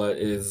this is what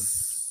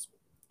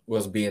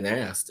was being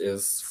asked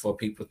is for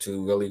people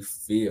to really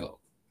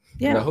feel.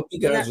 Yeah. And I hope you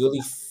guys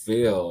really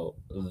feel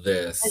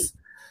this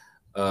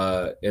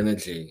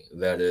energy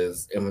that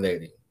is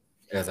emanating.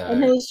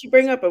 And you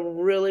bring up a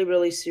really,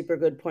 really super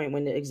good point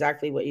when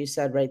exactly what you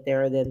said right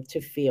there, then to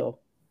feel.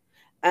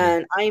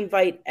 And I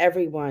invite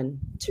everyone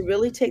to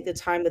really take the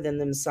time within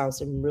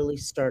themselves and really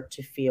start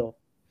to feel.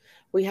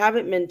 We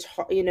haven't been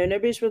taught,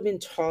 nobody's really been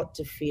taught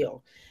to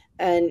feel.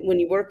 And when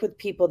you work with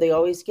people, they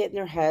always get in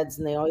their heads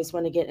and they always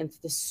want to get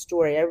into the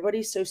story.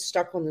 Everybody's so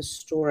stuck on the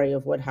story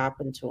of what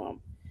happened to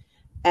them.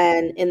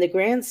 And in the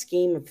grand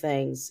scheme of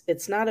things,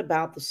 it's not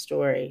about the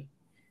story.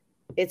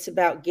 It's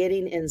about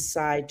getting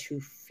inside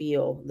to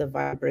feel the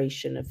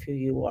vibration of who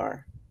you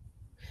are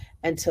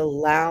and to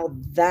allow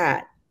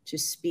that to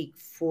speak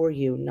for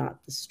you, not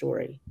the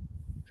story.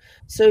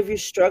 So if you're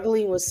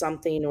struggling with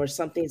something or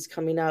something's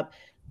coming up,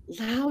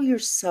 allow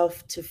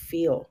yourself to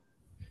feel.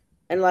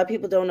 And a lot of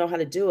people don't know how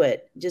to do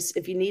it. Just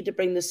if you need to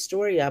bring the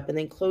story up and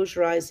then close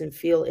your eyes and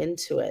feel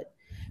into it,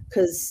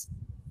 because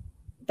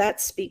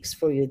that speaks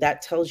for you.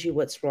 That tells you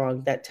what's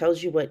wrong. That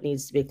tells you what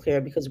needs to be clear,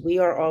 because we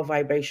are all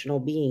vibrational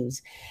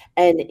beings.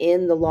 And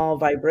in the law of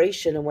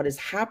vibration and what is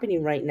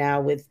happening right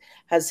now with,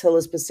 as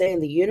Hillis been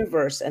saying, the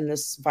universe and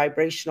this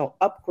vibrational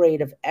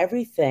upgrade of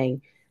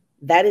everything,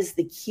 that is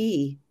the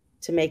key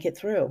to make it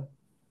through,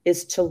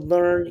 is to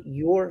learn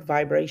your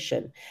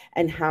vibration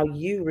and how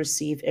you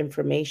receive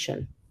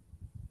information.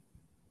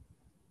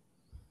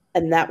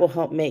 And that will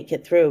help make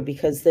it through,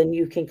 because then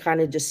you can kind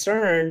of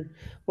discern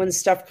when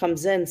stuff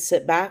comes in,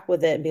 sit back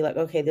with it and be like,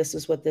 okay, this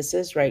is what this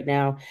is right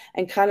now,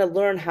 and kind of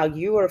learn how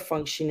you are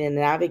functioning and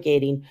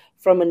navigating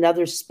from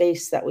another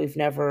space that we've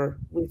never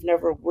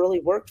really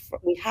worked from.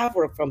 We have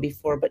worked from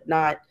before, but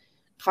not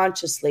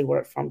consciously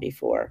worked from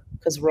before,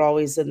 because we're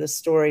always in the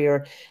story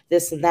or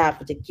this and that.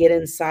 But to get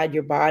inside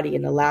your body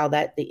and allow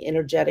that, the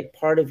energetic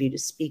part of you, to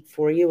speak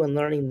for you, and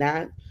learning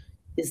that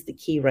is the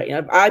key right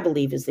now. I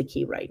believe is the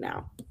key right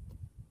now.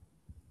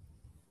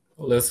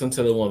 Listen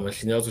to the woman.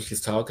 She knows what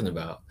she's talking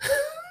about.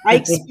 I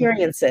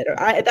experience it.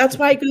 That's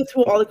why I go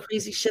through all the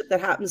crazy shit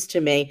that happens to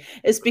me,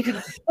 is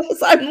because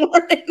I'm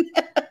learning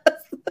this.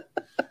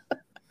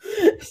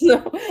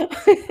 So,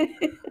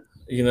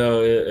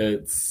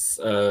 it's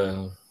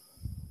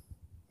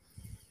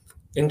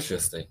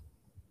interesting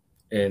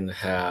in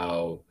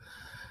how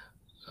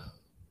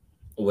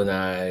when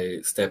I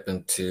step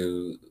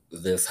into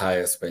this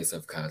higher space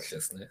of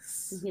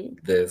consciousness,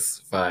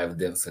 this 5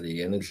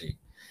 density energy,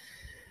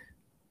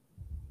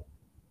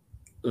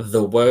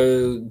 the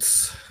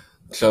words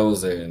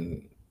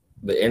chosen,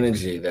 the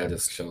energy that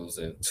is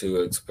chosen to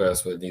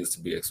express what needs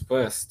to be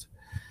expressed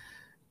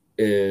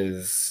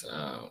is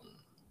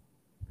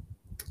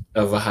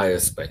of a higher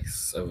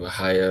space, of a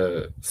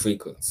higher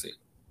frequency,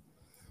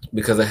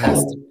 because it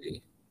has to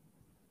be.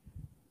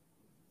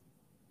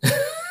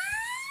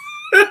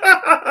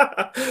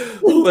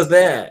 Who was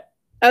that?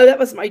 Oh, that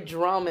was my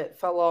drum. It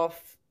fell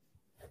off.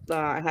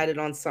 I had it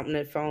on something.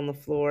 It fell on the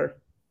floor.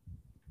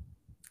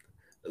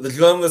 The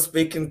drum was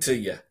speaking to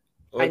you. I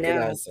What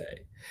can I know.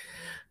 say?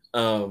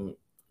 Um,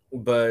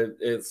 but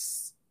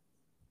it's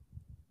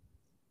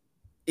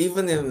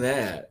even in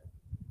that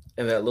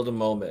little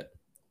moment,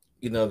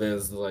 you know,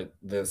 there's like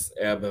this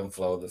ebb and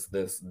flow,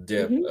 this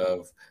dip Hmm.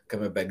 of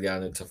coming back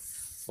down into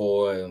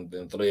four and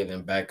then three and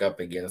then back up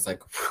again. It's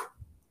like, whew,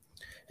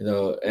 you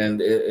know,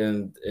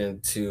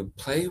 and to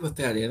play with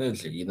that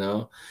energy, you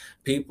know,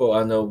 people.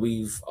 I know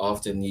we've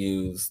often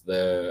used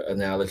the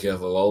analogy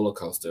of a roller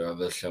coaster on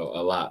this show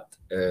a lot,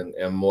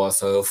 and more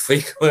so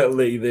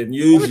frequently than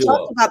We haven't talked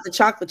usual. about the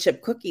chocolate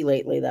chip cookie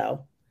lately,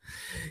 though.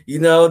 You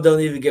know,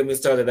 don't even get me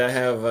started. I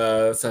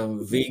have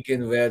some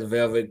vegan red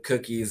velvet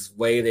cookies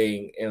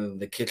waiting in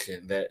the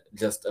kitchen that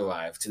just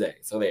arrived today.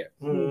 So there,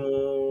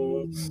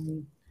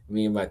 Mm.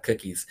 me and my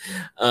cookies.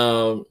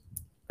 Um,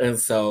 and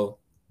so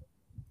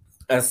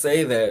I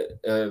say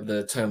that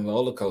the term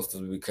roller coaster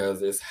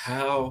because it's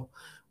how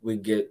we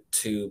get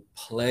to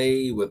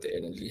play with the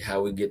energy,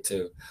 how we get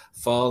to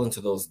fall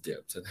into those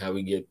dips, and how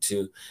we get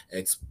to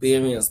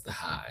experience the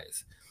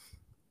highs.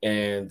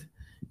 And,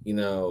 you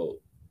know,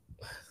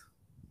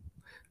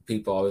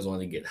 people always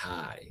want to get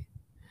high,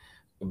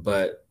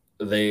 but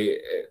they,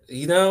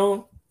 you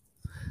know,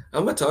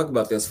 I'm gonna talk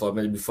about this for a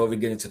minute before we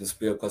get into the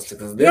spirit question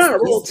because You're this on a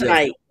roll is just,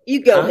 tonight.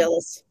 You go, huh?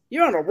 Hillis.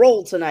 You're on a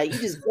roll tonight. You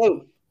just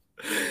go.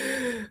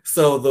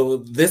 So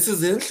this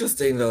is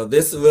interesting though.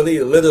 This really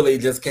literally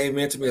just came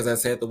into me as I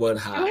said the word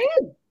Go high.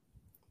 ahead.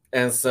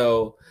 And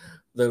so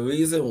the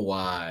reason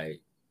why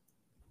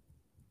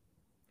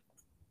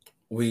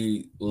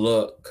we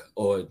look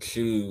or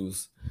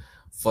choose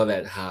for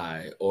that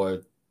high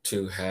or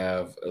to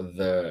have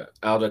the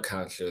outer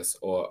conscious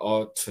or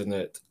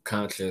alternate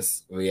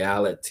conscious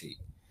reality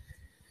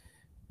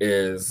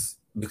is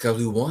because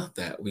we want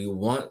that. We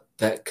want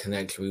that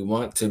connection. We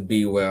want to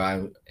be where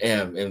I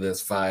am in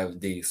this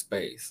 5D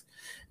space.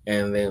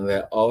 And then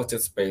that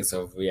altered space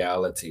of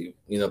reality,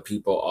 you know,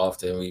 people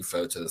often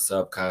refer to the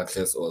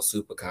subconscious or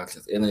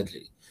superconscious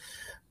energy.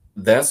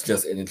 That's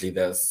just energy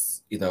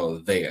that's, you know,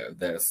 there,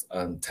 that's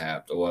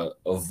untapped or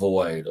a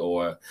void,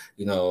 or,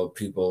 you know,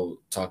 people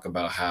talk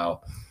about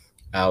how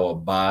our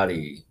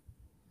body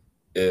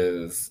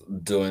is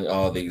doing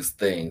all these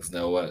things, you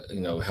know, what,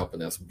 you know,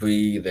 helping us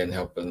breathe and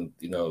helping,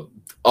 you know,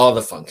 all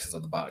the functions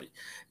of the body.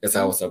 It's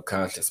our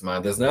subconscious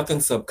mind. There's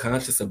nothing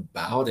subconscious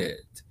about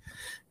it.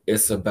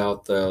 It's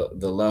about the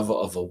level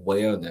of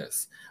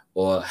awareness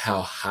or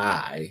how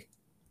high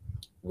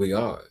we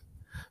are.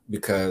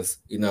 Because,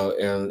 you know,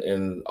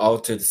 in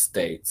altered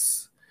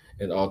states,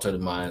 in altered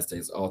mind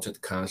states,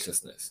 altered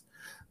consciousness,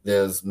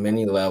 there's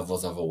many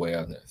levels of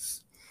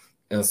awareness.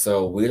 And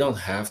so we don't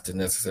have to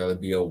necessarily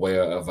be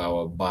aware of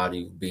our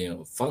body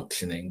being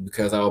functioning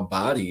because our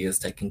body is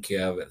taking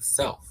care of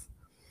itself.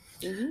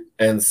 Mm-hmm.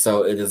 And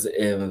so it is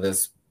in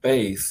this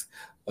space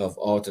of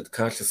altered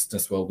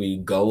consciousness where we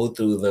go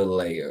through the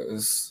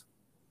layers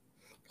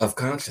of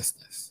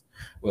consciousness,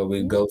 where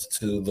we go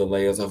to the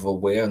layers of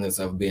awareness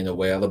of being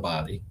aware of the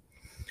body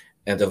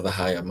and of the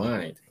higher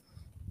mind.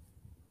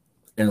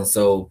 And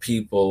so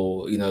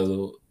people, you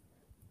know,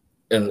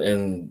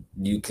 and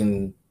you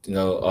can, you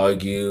know,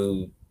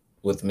 argue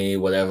with me,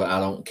 whatever, I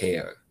don't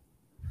care.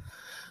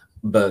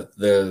 But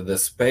the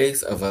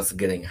space of us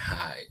getting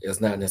high is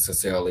not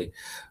necessarily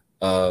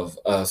of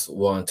us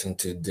wanting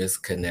to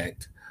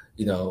disconnect,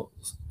 you know,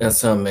 and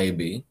some may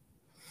be,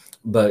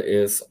 but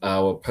it's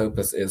our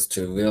purpose is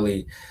to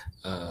really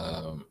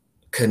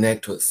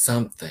connect with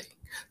something,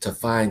 to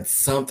find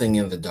something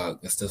in the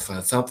darkness, to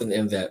find something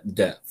in that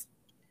depth,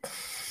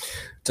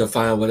 to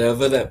find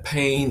whatever that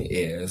pain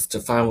is, to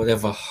find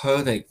whatever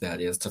heartache that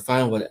is, to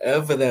find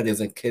whatever that is,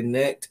 and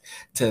connect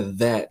to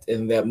that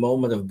in that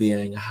moment of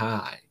being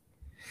high,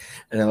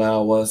 and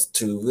allow us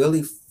to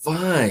really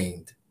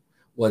find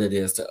what it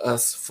is to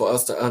us, for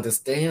us to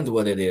understand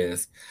what it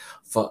is,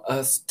 for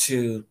us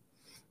to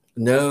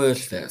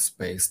nourish that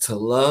space, to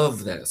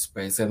love that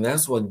space. And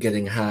that's what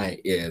getting high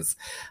is.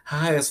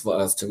 High is for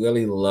us to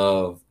really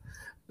love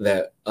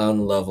that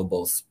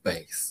unlovable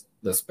space,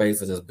 the space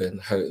that has been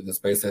hurt, the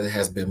space that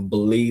has been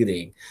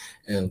bleeding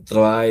and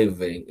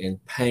thriving in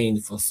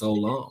pain for so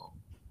long.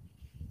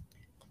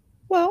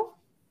 Well,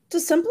 to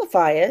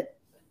simplify it,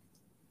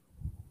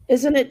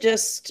 isn't it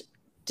just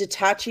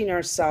detaching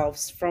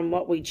ourselves from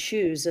what we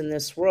choose in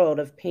this world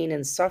of pain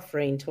and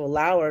suffering to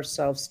allow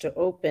ourselves to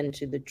open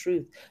to the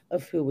truth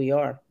of who we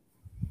are?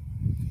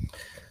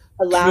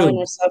 Allowing True.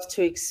 ourselves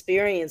to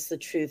experience the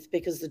truth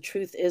because the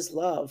truth is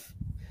love.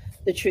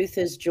 The truth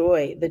is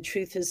joy. The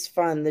truth is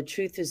fun. The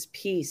truth is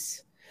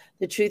peace.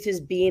 The truth is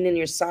being in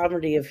your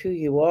sovereignty of who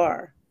you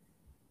are.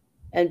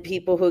 And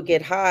people who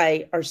get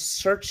high are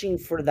searching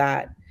for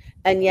that.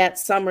 And yet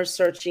some are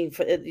searching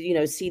for,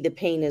 see the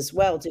pain as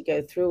well, to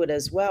go through it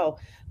as well.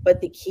 But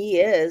the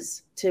key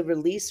is to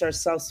release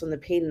ourselves from the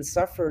pain and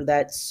suffer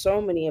that so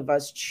many of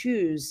us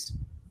choose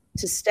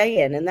to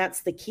stay in. And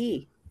that's the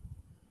key.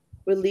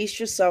 Release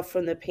yourself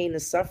from the pain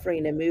and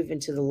suffering and move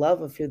into the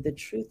love of who, the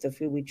truth of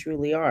who we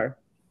truly are.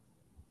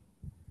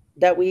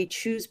 that we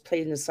choose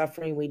pain and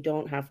suffering, we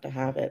don't have to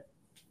have it.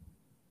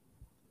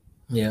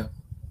 Yeah.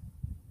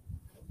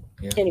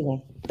 Yeah.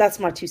 Anyway, that's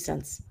my 2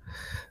 cents.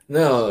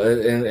 No,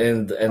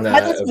 and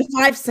That's my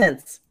 5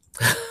 cents.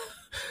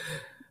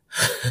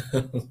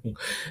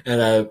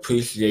 and I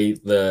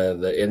appreciate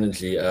the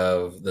energy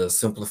of the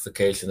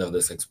simplification of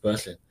this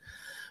expression,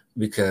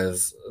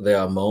 because there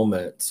are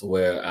moments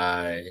where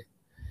I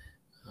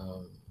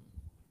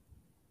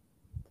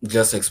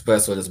just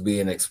express what is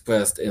being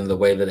expressed in the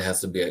way that it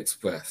has to be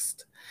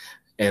expressed,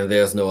 and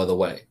there's no other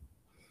way.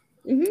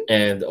 Mm-hmm.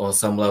 And on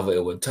some level,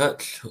 it would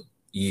touch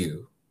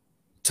you,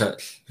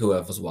 touch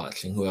whoever's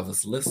watching,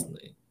 whoever's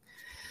listening.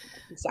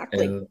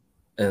 Exactly.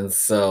 And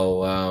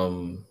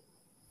so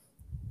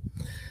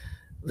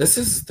this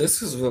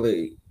is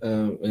really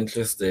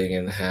interesting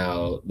in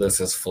how this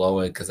is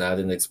flowing, because I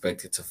didn't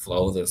expect it to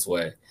flow this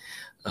way.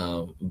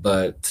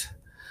 But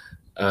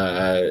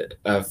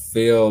I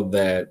feel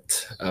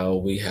that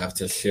we have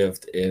to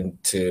shift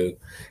into,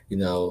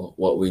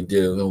 what we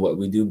do and what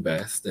we do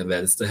best, and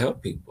that is to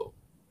help people,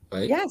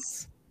 right?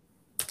 Yes.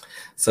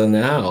 So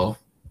now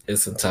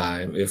it's a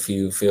time, if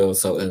you feel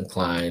so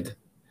inclined,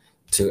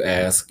 to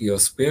ask your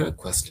spirit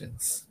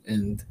questions,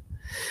 and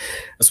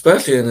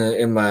especially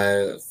in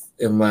my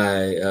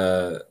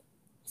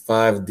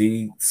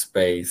 5D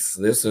space,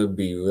 this would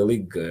be really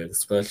good,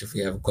 especially if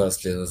you have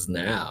questions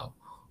now.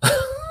 I'm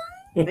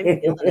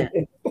feeling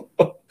it.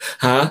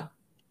 Huh?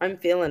 I'm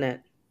feeling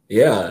it.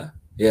 Yeah.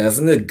 Yeah,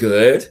 isn't it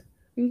good?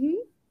 Mm-hmm.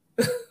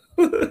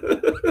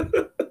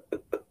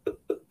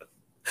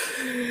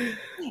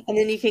 And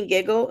then you can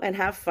giggle and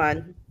have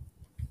fun.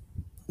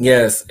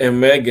 Yes, and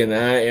Megan,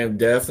 I am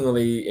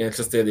definitely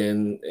interested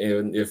in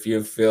if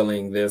you're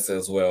feeling this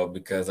as well,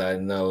 because I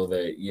know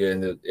that you're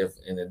in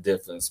a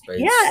different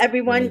space. Yeah,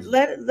 everyone,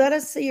 let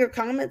us see your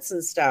comments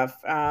and stuff.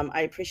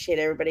 I appreciate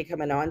everybody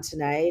coming on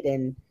tonight,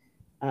 and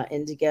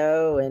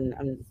Indigo,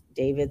 and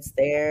David's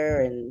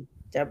there, and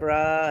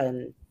Deborah,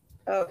 and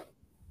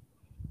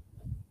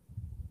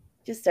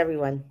just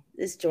everyone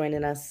is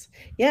joining us.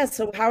 Yeah.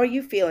 So how are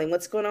you feeling?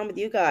 What's going on with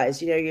you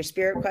guys? Your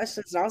spirit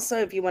questions, and also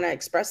if you want to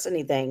express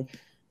anything,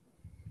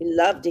 we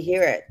love to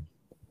hear it.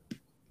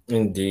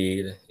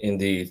 Indeed,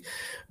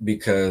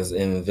 because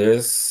in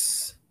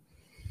this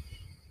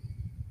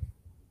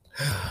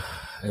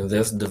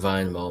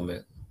divine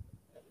moment,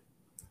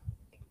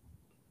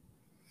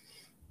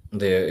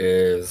 there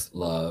is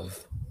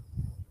love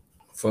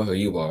for who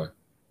you are,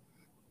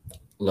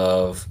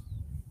 love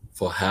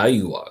for how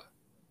you are.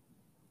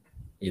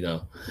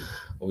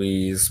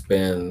 We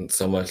spend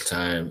so much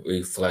time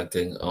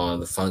reflecting on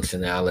the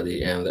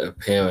functionality and the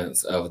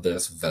appearance of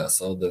this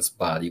vessel, this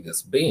body,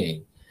 this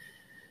being,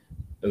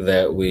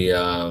 that we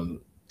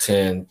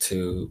tend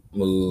to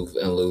move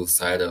and lose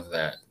sight of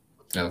that,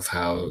 of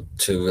how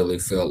to really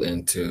feel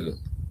into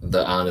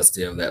the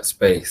honesty of that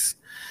space.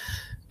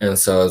 And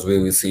so as we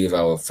receive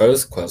our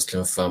first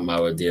question from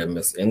our dear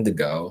Miss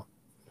Indigo.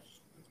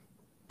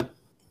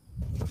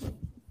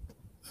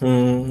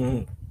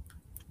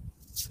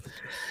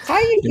 How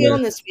are you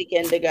feeling this week,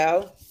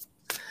 Indigo?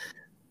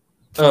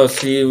 Oh,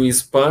 she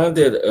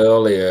responded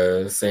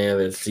earlier saying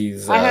that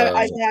she's I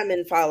haven't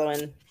been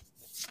following.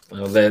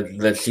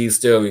 That she's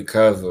still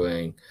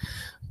recovering,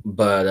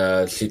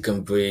 but she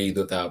can breathe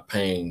without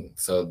pain.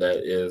 So that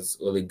is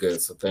really good.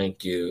 So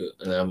thank you.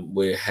 And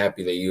we're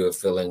happy that you are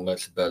feeling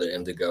much better,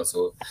 Indigo.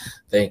 So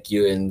thank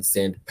you, and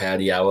send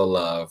Patty our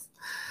love.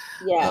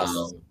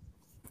 Yes.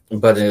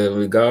 But in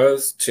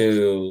regards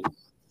to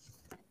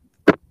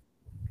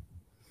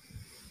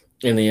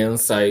any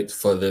insight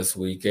for this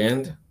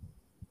weekend,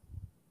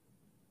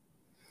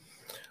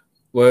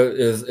 what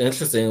is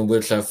interesting,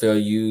 which I feel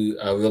you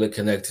are really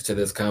connected to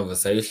this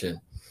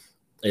conversation,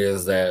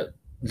 is that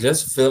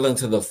just feel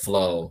into the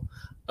flow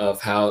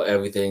of how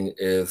everything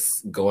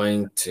is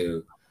going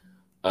to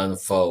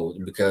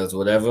unfold, because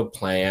whatever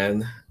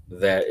plan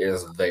that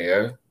is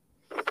there,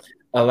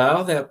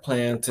 allow that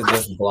plan to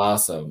just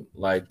blossom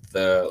like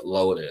the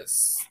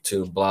lotus,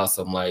 to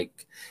blossom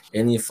like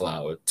any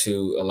flower,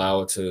 to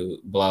allow it to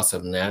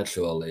blossom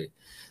naturally,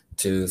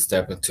 to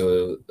step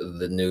into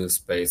the new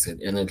space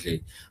and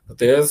energy. But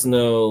there's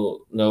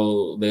no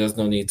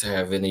need to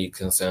have any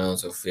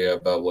concerns or fear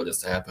about what is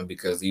to happen,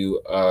 because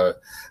you are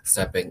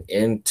stepping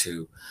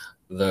into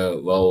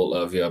the role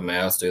of your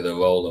master, the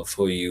role of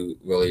who you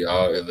really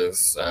are in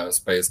this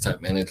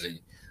space-time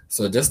energy.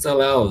 So just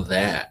allow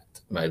that,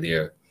 my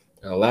dear.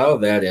 Allow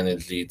that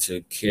energy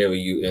to carry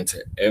you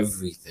into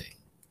everything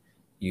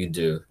you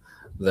do,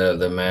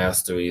 the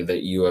mastery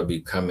that you are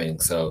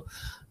becoming. So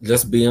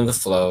just be in the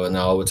flow, and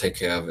all will take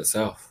care of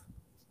itself.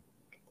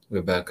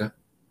 Rebecca?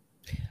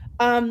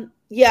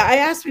 Yeah, I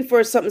asked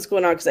before if something's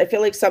going on, because I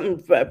feel like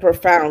something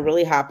profound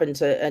really happened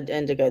to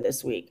Indigo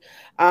this week.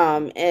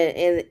 And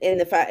in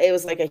the fact, it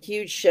was like a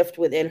huge shift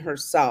within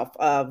herself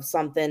of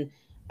something.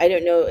 I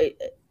don't know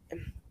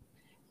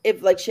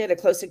if like she had a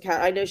close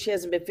encounter. I know she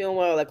hasn't been feeling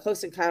well, a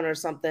close encounter or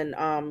something,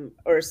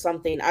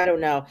 I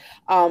don't know.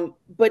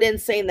 But in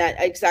saying that,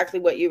 exactly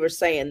what you were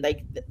saying,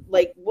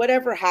 like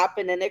whatever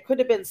happened, and it could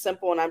have been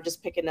simple, and I'm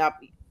just picking up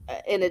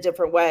in a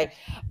different way,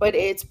 but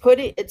it's put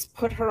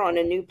her on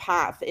a new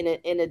path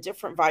in a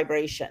different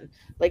vibration.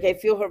 Like I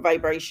feel her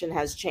vibration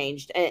has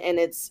changed, and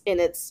it's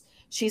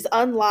she's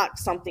unlocked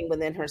something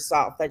within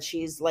herself that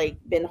she's like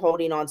been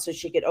holding on so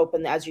she could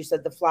open, as you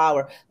said, the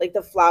flower. Like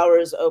the flower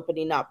is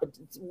opening up, but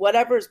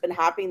whatever's been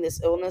happening,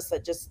 this illness,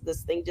 that just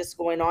this thing just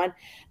going on,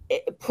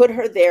 it put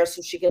her there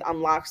so she could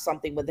unlock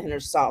something within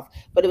herself.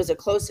 But it was a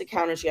close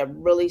encounter. She got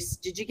really,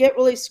 did you get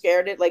really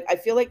scared? Like I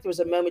feel like there was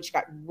a moment she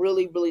got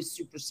really, really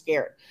super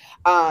scared.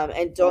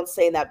 And don't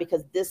say that,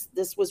 because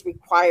this was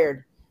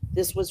required.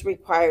 This was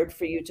required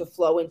for you to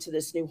flow into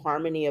this new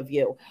harmony of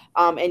you.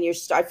 And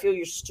I feel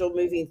you're still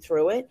moving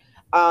through it.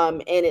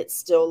 And it's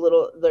still a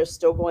little, they're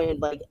still going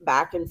like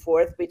back and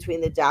forth between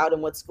the doubt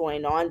and what's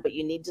going on, but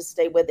you need to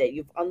stay with it.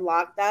 You've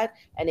unlocked that,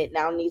 and it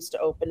now needs to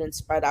open and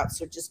spread out.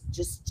 So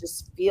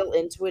just feel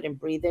into it and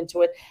breathe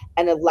into it,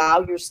 and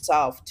allow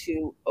yourself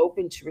to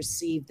open to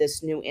receive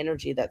this new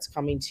energy that's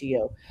coming to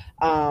you.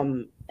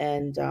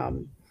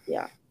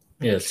 Yeah.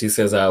 Yeah, she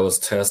says I was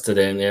tested,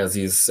 and as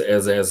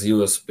you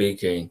were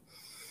speaking,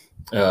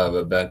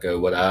 Rebecca,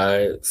 what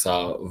I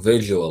saw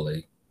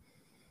visually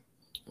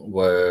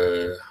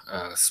were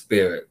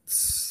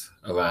spirits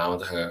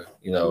around her,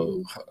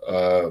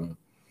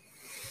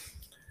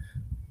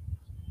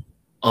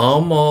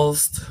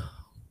 almost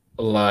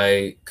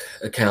like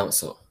a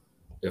council,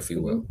 if you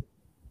will.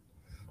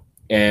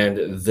 And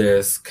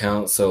this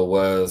council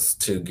was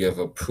to give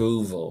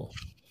approval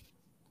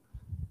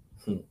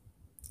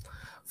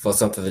for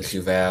something that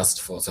you've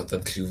asked for, something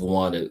that you've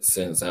wanted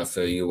since I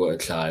feel you were a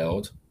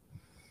child.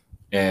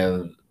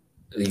 And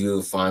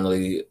you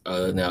finally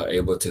are now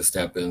able to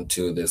step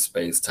into this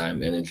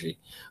space-time energy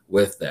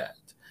with that.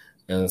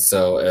 And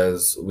so,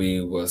 as we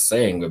were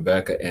saying,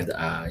 Rebecca and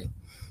I,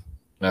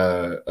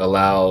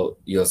 allow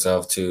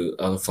yourself to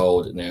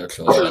unfold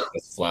naturally like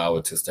this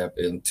flower, to step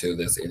into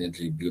this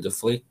energy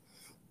beautifully.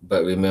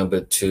 But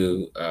remember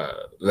to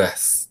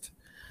rest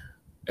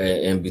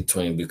in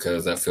between,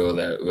 because I feel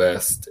that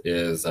rest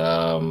is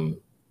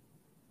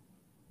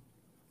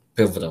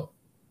pivotal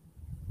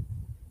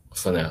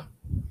for now.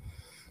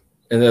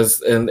 And there's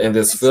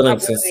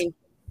feelings.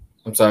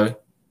 I'm sorry.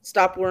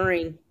 Stop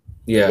worrying.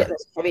 Yeah.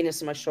 There's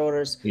heaviness in my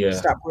shoulders. Yeah.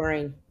 Stop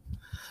worrying.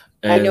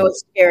 And I know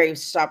it's scary.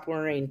 Stop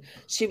worrying.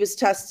 She was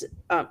tested.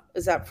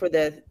 Is that for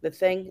the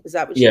thing? Is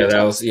that what? Yeah,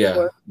 that was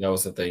that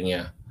was the thing.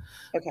 Yeah.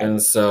 Okay.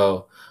 And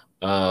so,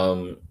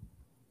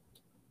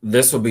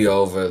 this will be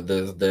over.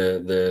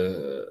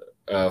 The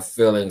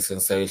feeling,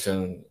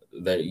 sensation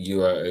that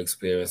you are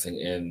experiencing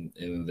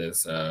in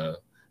this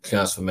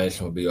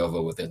transformation will be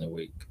over within a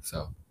week.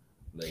 So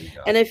there you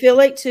go. And I feel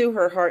like too,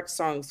 her heart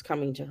song's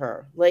coming to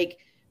her. Like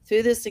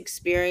through this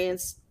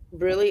experience,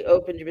 really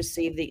open to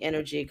receive the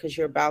energy, because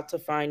you're about to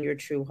find your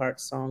true heart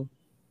song,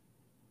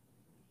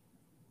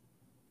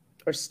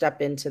 or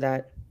step into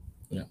that.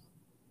 Yeah.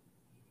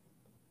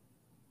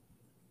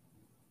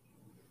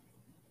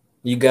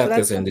 You got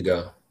this,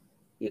 Indigo.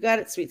 You got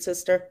it, sweet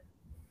sister.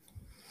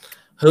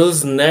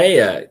 Who's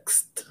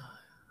next?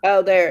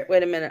 Oh, there.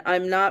 Wait a minute.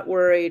 I'm not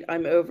worried.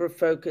 I'm over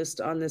focused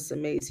on this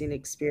amazing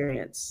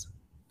experience.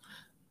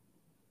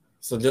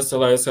 So just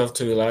allow yourself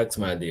to relax,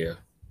 my dear.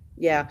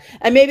 Yeah.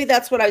 And maybe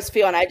that's what I was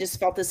feeling. I just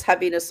felt this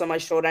heaviness on my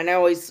shoulder, and I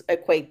always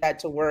equate that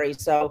to worry.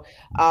 So,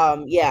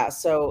 yeah.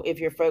 So if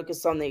you're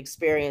focused on the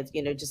experience,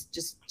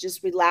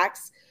 just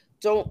relax.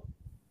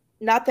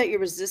 Not that you're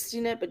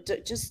resisting it, but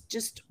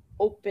just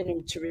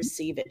open to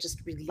receive it.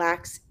 Just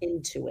relax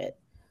into it.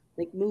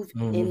 Like move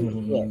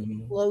into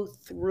it, flow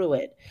through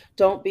it.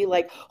 Don't be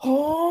like,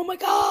 oh my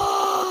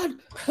God,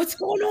 what's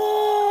going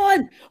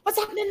on? What's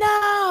happening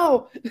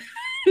now?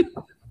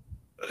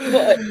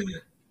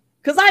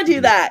 Because I do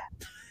that.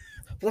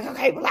 Like,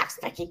 okay, relax,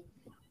 Becky.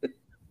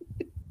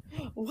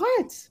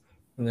 What?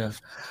 Yeah.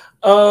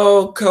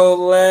 Oh,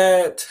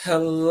 Colette.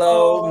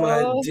 Hello,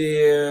 my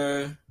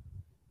dear.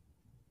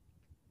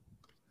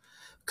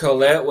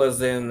 Colette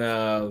was in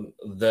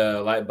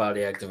the Light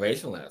Body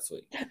Activation last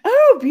week.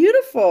 Oh,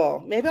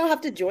 beautiful. Maybe I'll have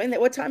to join that.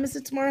 What time is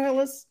it tomorrow,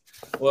 Hillis?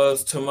 Well,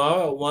 it's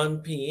tomorrow at 1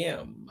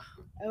 p.m.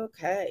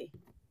 Okay.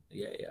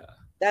 Yeah.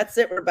 That's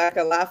it,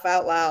 Rebecca. Laugh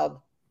out loud.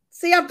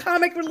 See, I'm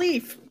comic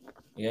relief.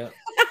 Yeah.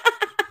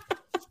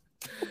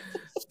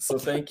 So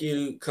thank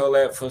you,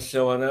 Colette, for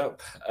showing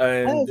up.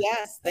 Oh,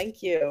 yes.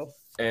 Thank you.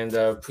 And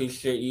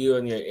appreciate you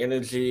and your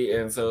energy.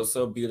 And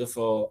so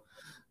beautiful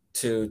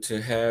to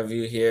have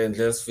you here, and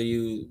just for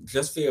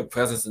your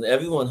presence, and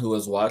everyone who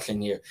is watching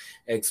here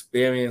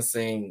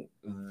experiencing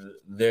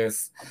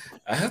this.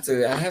 I have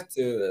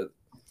to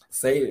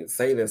say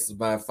this,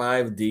 my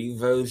 5D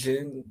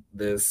version,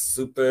 the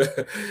super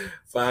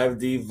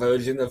 5D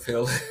version of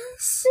Hillis.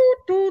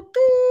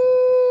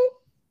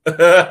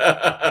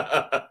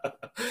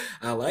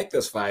 I like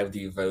this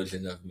 5D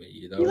version of me.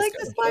 You like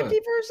this 5D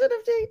version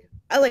of me?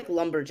 I like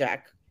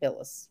Lumberjack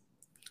Hillis.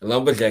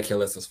 Lumberjack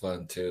Hillis is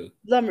fun too.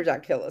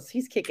 Lumberjack Hillis,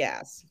 he's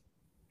kick-ass.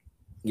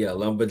 Yeah,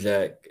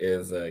 Lumberjack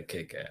is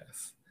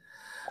kick-ass.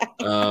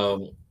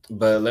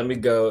 But let me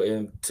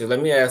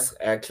ask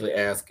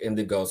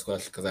Indigo's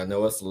question because I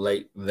know it's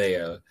late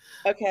there.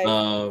 Okay.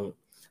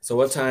 So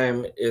what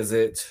time is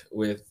it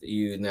with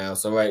you now?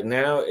 So right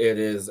now it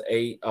is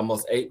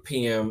almost 8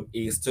 p.m.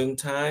 Eastern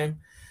time.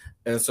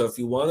 And so if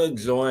you want to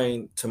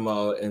join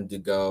tomorrow,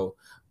 Indigo,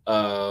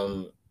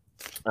 I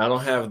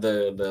don't have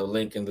the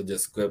link in the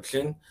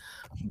description,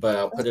 but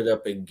I'll put it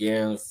up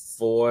again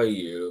for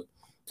you.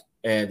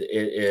 And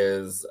it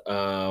is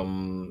at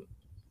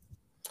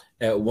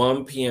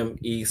 1 p.m.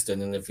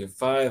 Eastern. And if you're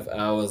 5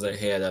 hours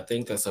ahead, I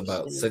think that's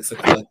about 6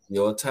 o'clock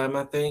your time,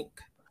 I think.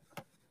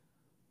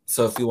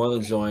 So if you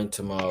want to join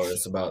tomorrow,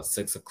 it's about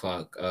 6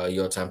 o'clock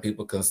your time.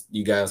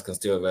 You guys can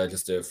still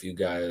register if you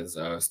guys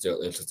are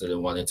still interested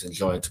in wanting to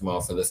join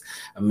tomorrow for this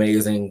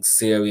amazing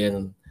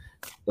Syrian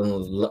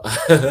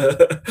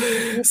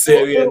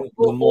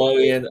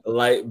Lemurian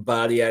light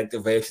body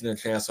activation and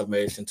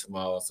transformation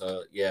tomorrow.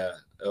 So yeah,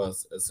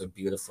 it's a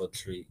beautiful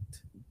treat.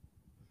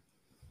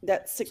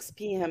 That's 6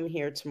 p.m.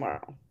 here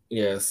tomorrow.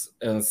 Yes,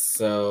 and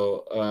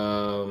so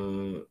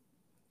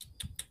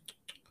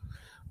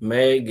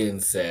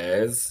Megan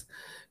says,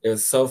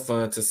 it's so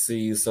fun to see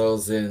you so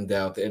zenned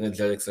out. The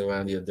energetics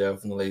around you are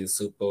definitely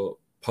super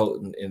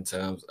potent in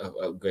terms of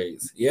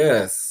upgrades.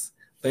 Yes.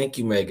 Thank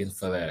you, Megan,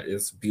 for that.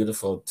 It's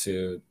beautiful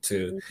to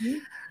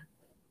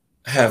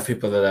have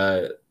people that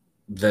are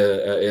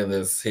in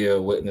this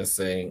here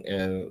witnessing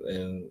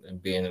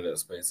and being in that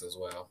space as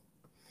well.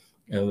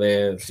 And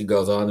then she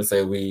goes on to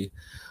say, we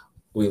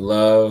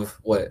love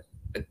what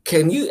I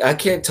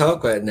can't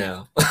talk right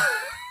now.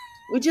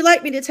 Would you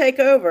like me to take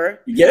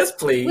over? Yes,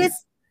 please.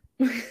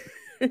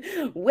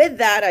 With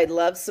that, I'd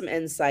love some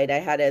insight. I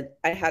had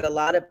a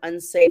lot of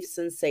unsafe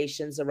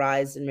sensations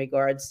arise in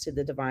regards to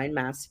the divine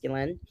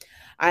masculine.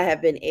 I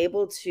have been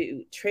able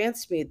to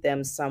transmute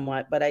them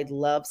somewhat, but I'd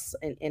love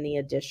any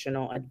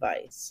additional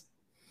advice.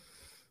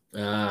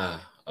 So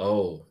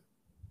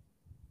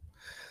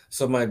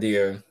my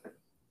dear,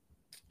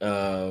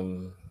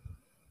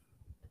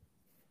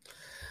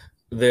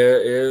 there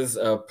is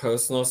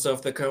personal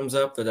stuff that comes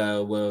up that I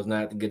will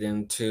not get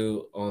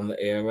into on the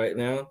air right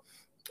now.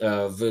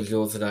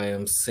 Visuals that I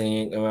am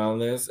seeing around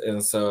this,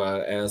 and so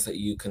I ask that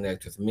you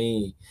connect with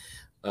me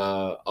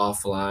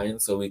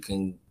offline so we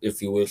can,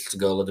 if you wish to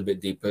go a little bit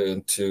deeper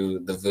into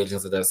the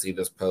visions that I see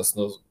as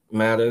personal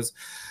matters.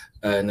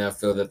 And I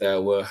feel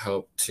that will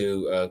help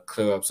to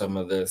clear up some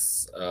of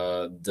this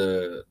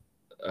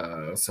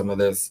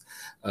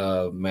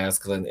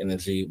masculine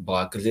energy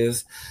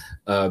blockages,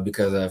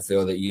 because I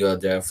feel that you are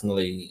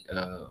definitely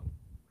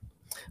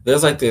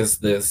there's like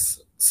this.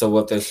 So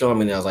what they're showing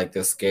me now is like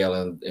this scale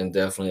and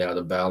definitely out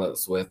of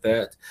balance with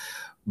that.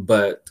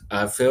 But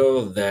I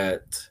feel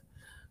that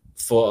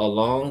for a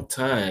long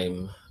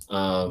time,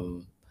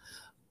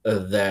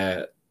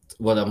 that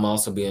what I'm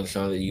also being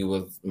shown that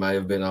you might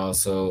have been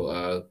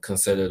also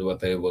considered what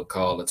they would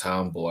call a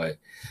tomboy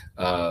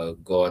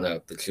growing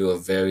up, that you were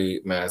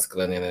very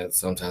masculine and that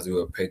sometimes you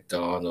were picked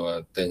on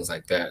or things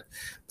like that.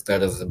 But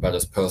that is about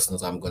as personal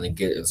as I'm going to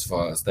get as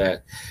far as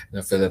that. And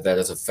I feel that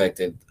has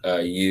affected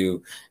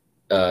you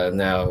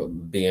now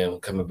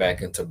coming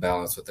back into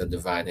balance with the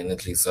divine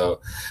energy.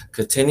 So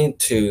continue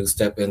to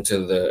step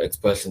into the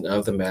expression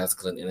of the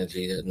masculine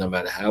energy, no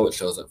matter how it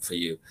shows up for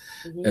you,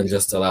 and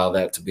just allow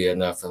that to be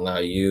enough, and allow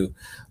you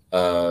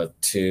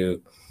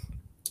to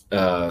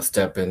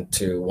step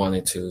into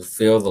wanting to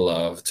feel the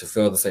love, to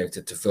feel the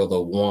safety, to feel the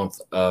warmth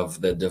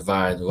of the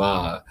divine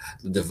Ra,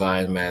 the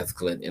divine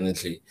masculine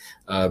energy,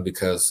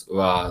 because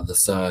Ra, the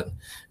sun,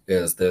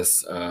 is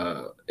this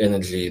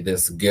energy,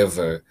 this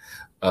giver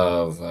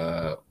of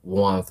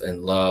warmth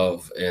and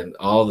love and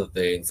all the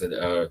things that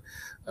are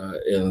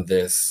in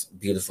this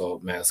beautiful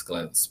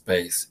masculine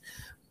space.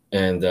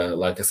 And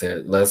like I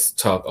said, let's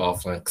talk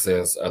offline because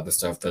there's other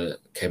stuff that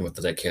came up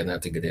that I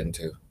cannot to get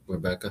into.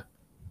 Rebecca?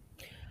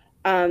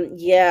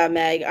 Yeah,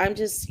 Meg, I'm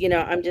just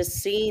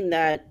seeing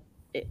that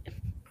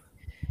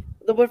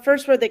the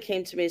first word that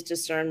came to me is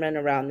discernment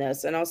around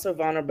this, and also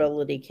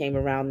vulnerability came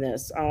around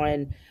this,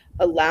 on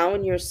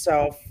allowing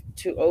yourself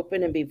to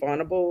open and be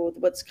vulnerable with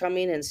what's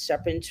coming and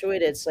step into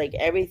it. It's like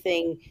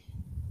everything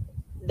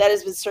that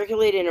has been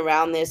circulating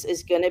around this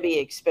is going to be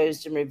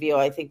exposed and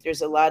revealed. I think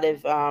there's a lot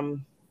of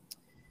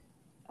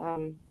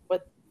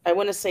what I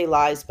want to say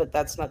lies, but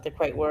that's not the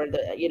right word.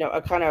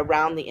 Kind of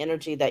around the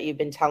energy that you've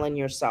been telling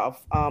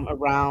yourself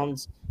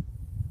around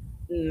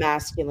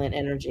masculine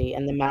energy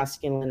and the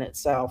masculine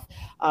itself,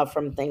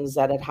 from things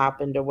that had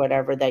happened or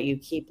whatever, that you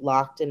keep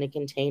locked in a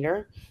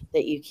container,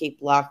 that you keep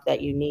locked,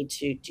 that you need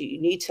to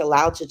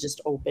allow to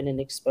just open and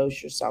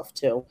expose yourself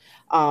to,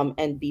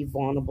 and be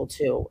vulnerable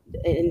to,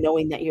 and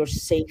knowing that you're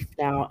safe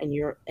now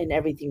and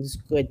everything's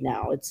good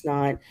now. It's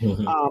not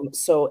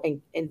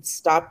and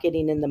stop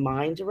getting in the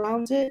mind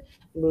around it,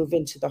 move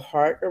into the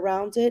heart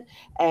around it,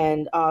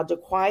 and to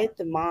quiet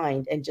the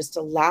mind and just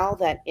allow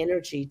that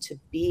energy to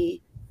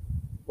be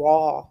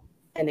raw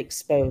and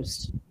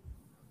exposed.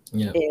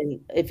 Yeah. And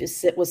if you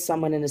sit with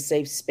someone in a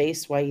safe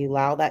space while you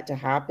allow that to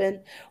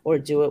happen, or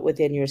do it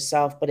within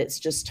yourself, but it's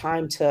just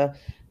time to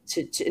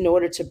in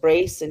order to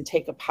brace and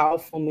take a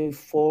powerful move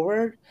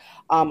forward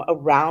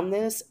around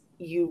this,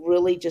 you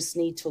really just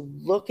need to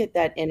look at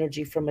that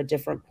energy from a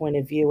different point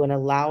of view and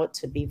allow it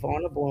to be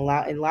vulnerable,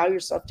 and allow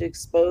yourself to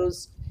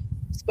expose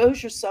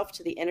yourself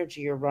to the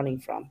energy you're running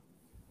from.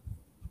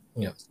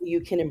 Yeah. So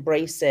you can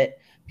embrace it,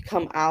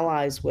 become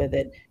allies with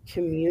it,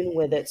 commune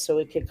with it, so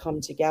it could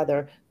come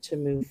together to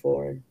move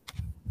forward.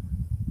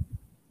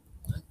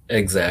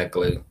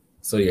 Exactly.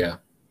 So yeah,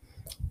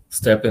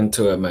 step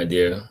into it, my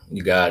dear.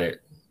 You got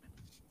it.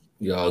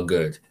 You're all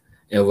good.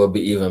 And it will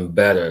be even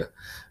better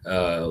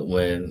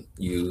when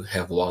you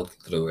have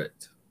walked through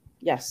it.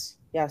 Yes.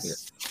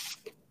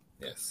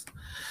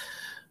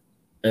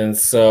 And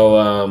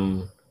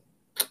so,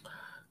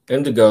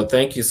 Indigo,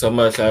 thank you so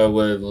much. I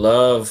would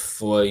love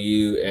for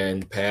you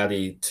and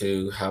Patty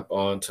to hop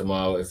on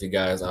tomorrow if you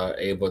guys are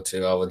able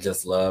to. I would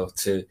just love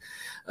to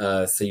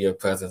see your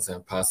presence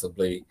and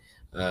possibly,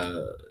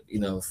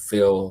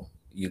 feel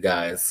you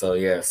guys. So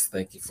yes,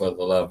 thank you for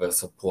the love and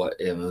support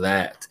in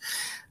that.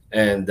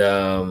 And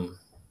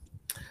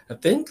I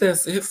think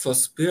that's it for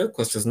Spirit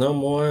Questions. No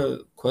more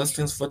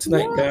questions for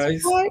tonight,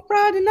 guys. It's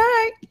Friday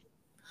night.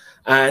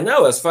 I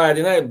know it's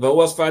Friday night, but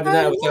what's Friday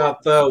night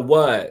without the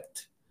what?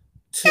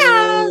 Tune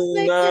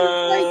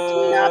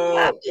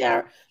up.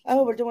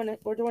 Oh, we're doing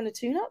a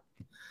tune up?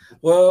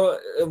 Well,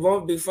 it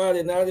won't be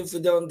Friday night if we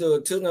don't do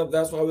a tune up.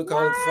 That's why we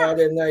call it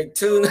Friday Night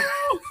Tune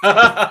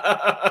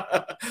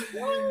Up.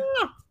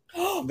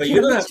 But you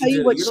don't have to tell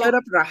you what showed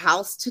up at our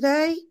house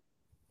today?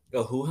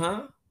 Oh, who,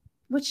 huh?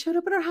 What showed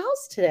up at our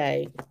house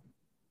today?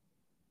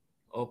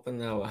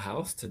 Open our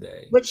house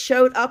today. What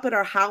showed up at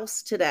our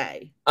house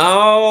today?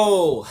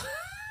 Oh.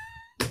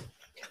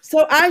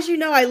 So as you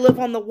know, I live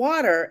on the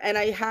water and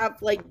I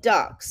have like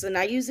ducks, and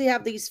I usually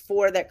have these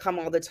 4 that come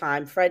all the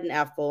time, Fred and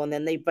Ethel, and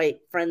then they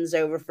invite friends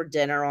over for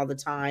dinner all the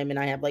time, and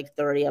I have like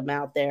 30 of them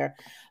out there.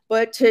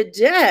 But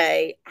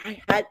today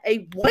I had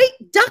a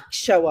white duck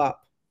show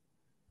up.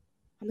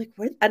 I'm like,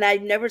 what? And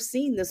I've never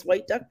seen this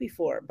white duck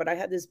before, but I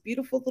had this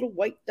beautiful little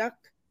white duck.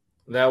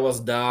 That was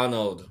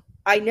Donald.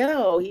 I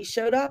know. He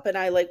showed up and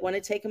I like want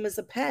to take him as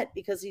a pet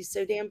because he's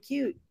so damn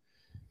cute.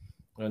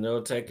 I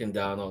know taking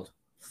Donald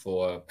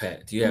for a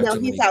pet. Do you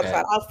have he's outside.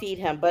 Pets? I'll feed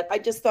him. But I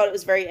just thought it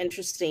was very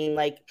interesting.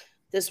 Like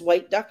this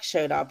white duck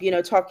showed up,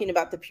 talking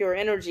about the pure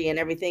energy and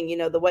everything,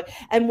 the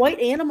white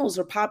animals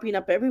are popping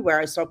up everywhere.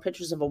 I saw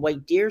pictures of a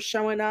white deer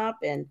showing up,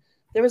 and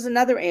there was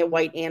another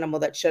white animal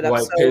that showed up.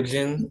 White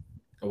pigeon,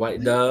 a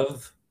white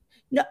dove.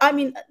 No, I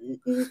mean,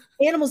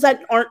 animals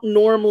that aren't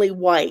normally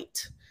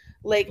white.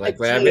 Like a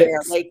deer,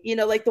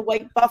 like the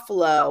white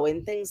buffalo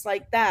and things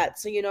like that.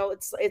 So,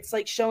 it's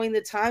like showing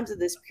the times of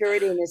this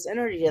purity and this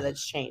energy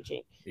that's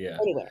changing. Yeah.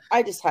 Anyway,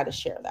 I just had to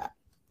share that.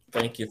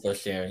 Thank you for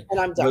sharing.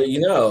 And I'm done. But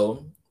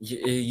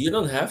you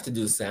don't have to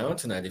do sound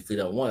tonight if you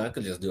don't want. I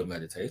could just do a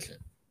meditation.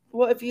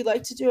 Well, if you'd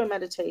like to do a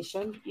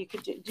meditation, you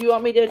could do. Do you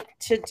want me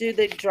to do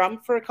the drum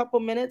for a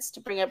couple minutes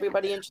to bring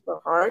everybody into the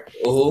heart?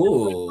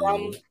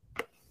 Oh.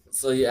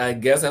 So yeah, I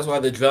guess that's why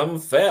the drum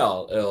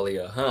fell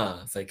earlier, huh?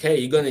 It's like, hey,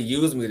 you're gonna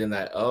use me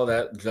tonight. Oh,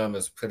 that drum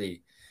is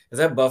pretty. Is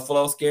that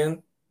buffalo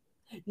skin?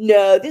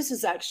 No, this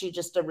is actually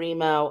just a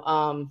Remo.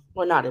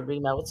 Well, not a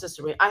Remo. It's just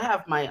a Remo. I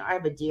have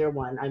a deer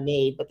one I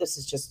made, but this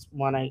is just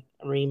a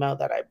Remo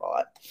that I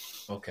bought.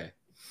 Okay.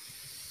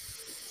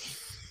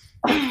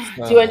 Do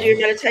you want to do your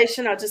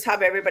meditation? I'll just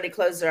have everybody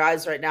close their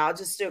eyes right now. I'll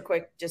just do a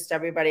quick,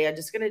 everybody. I'm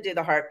just going to do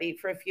the heartbeat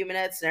for a few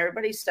minutes, and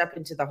everybody step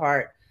into the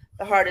heart.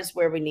 The heart is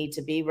where we need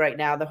to be right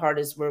now. The heart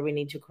is where we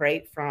need to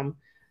create from.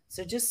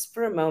 So just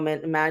for a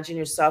moment, imagine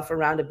yourself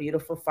around a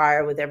beautiful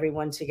fire with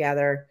everyone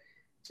together,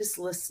 just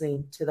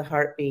listening to the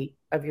heartbeat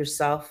of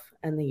yourself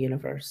and the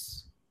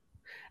universe.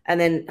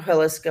 And then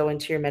let's go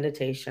into your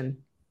meditation.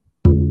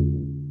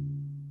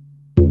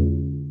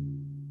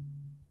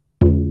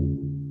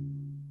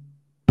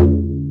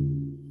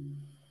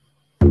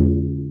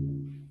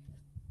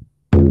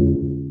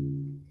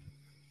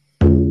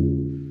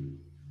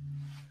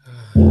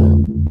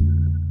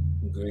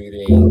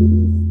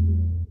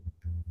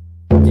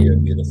 Dear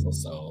beautiful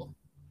soul.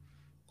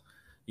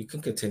 You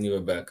can continue,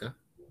 Rebecca.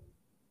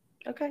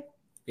 Okay.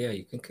 Yeah,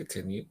 you can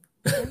continue.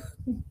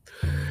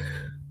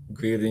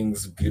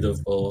 Greetings,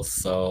 beautiful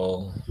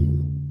soul.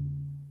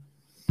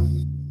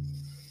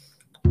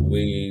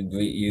 We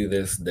greet you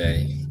this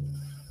day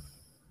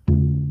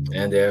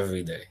and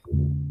every day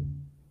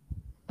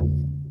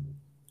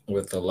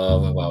with the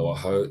love of our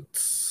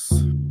hearts,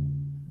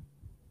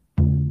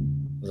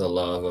 the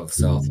love of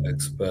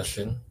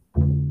self-expression,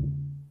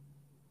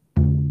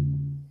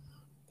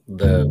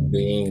 the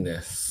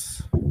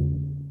beingness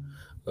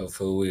of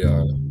who we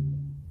are,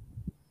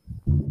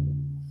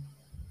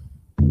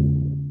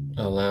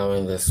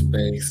 allowing the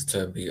space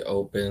to be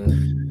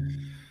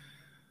open.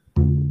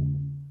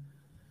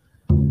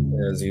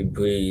 As you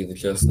breathe,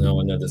 just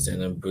know and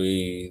understand and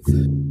breathe.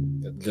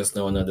 Just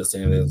know and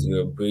understand as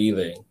you're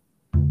breathing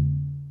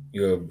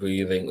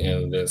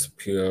in this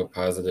pure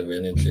positive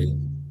energy,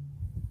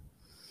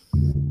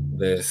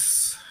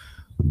 this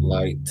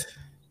light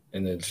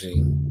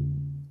energy,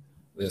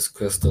 this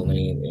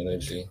crystalline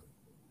energy,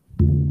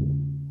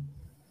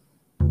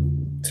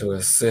 to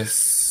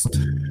assist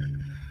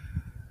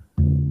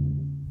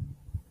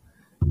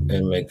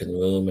in making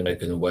room and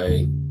making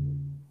way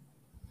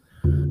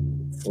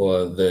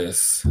for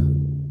this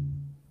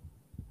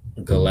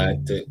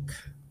galactic,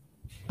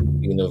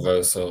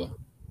 universal,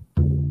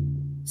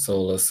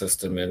 solar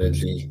system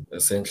energy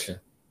ascension.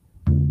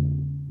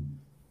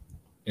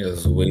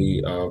 As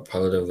we are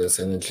part of this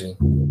energy,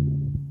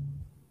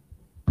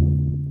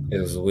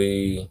 as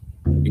we,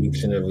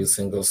 each and every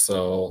single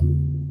soul,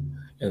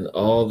 and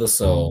all the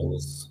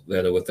souls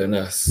that are within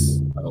us,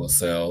 our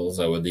cells,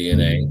 our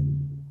DNA,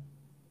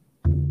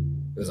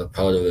 is a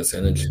part of this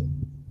energy.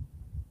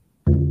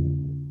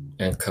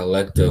 And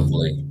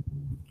collectively,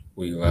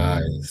 we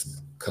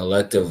rise.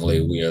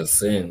 Collectively, we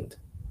ascend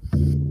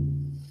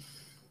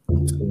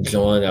to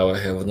join our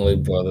heavenly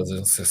brothers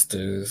and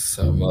sisters,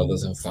 our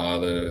mothers and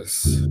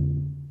fathers,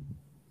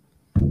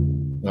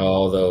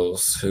 all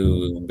those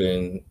who've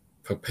been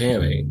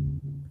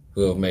preparing,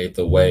 who have made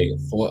the way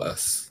for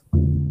us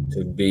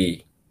to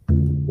be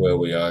where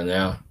we are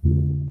now.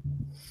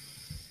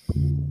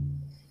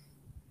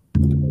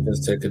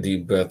 Just take a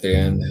deep breath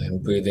in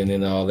and breathing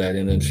in all that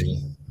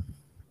energy.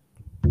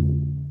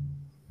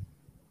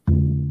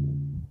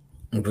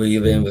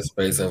 Breathe in the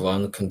space of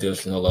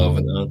unconditional love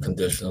and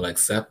unconditional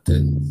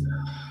acceptance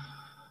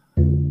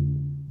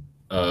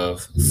of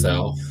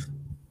self,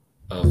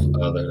 of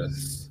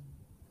others.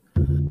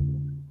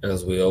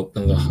 As we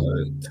open the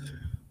heart,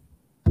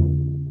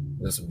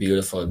 this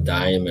beautiful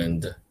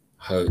diamond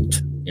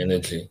heart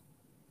energy,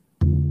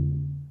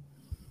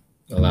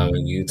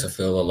 allowing you to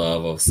feel the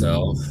love of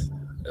self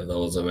and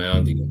those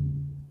around you,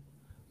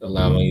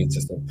 allowing you to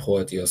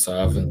support your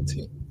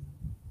sovereignty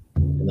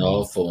in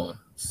all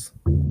forms,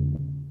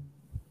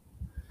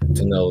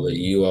 to know that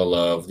you are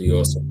loved, you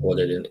are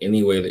supported in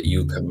any way that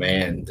you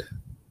command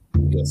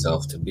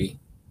yourself to be.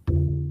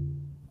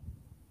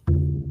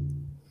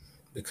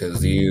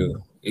 Because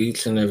you,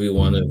 each and every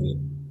one of you,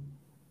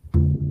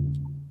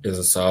 is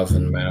a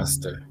sovereign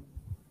master.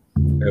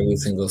 Every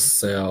single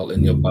cell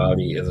in your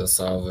body is a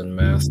sovereign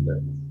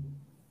master.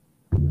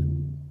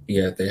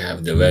 Yet they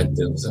have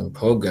directives and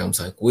programs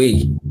like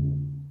we.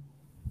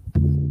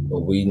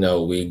 But we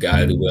know, we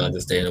guide, we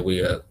understand,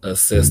 we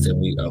assist, and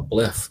we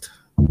uplift.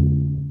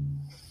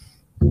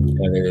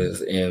 And it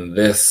is in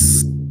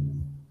this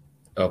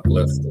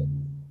uplifting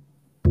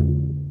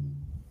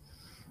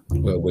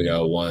where we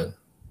are one.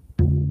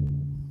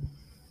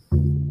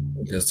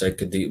 Just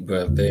take a deep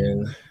breath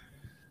in.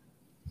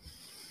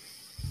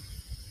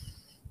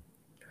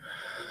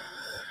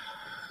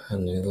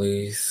 And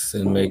release,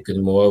 and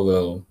making more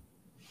room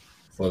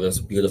for this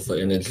beautiful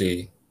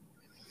energy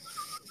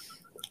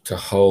to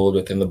hold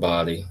within the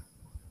body,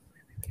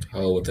 to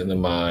hold within the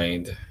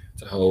mind,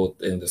 to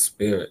hold in the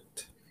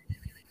spirit.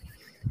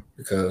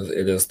 Because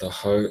it is the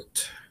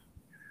heart,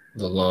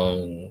 the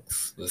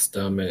lungs, the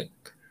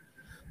stomach,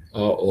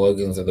 all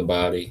organs of the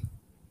body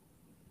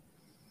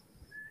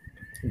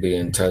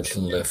being touched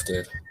and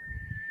lifted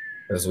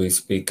as we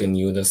speak in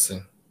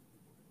unison.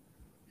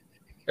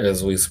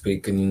 As we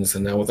speak in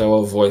unison, not with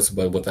our voice,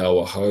 but with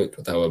our heart,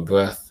 with our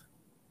breath.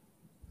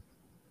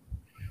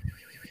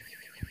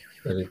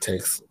 That it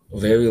takes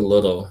very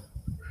little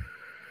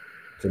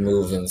to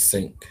move in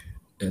sync,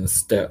 in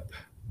step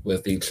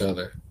with each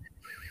other.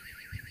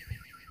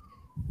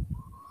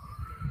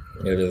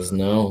 It is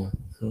known.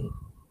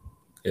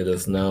 It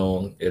is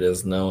known. It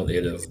is known.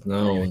 It is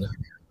known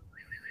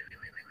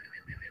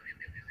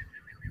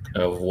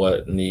of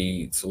what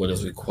needs, what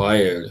is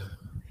required,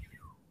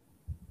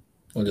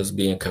 what is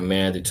being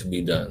commanded to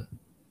be done.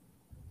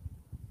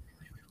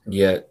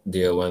 Yet,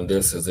 dear one,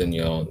 this is in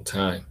your own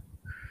time.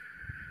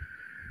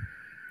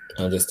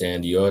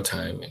 Understand your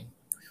timing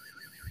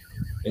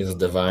is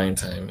divine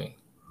timing,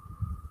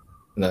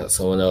 not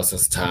someone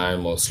else's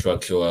time or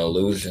structural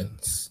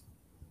illusions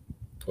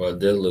or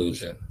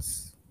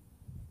delusions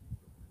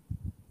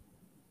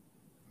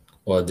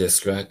or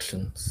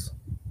distractions.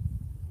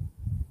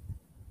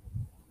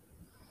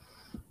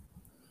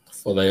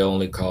 For they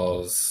only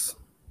cause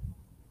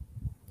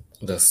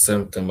the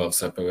symptom of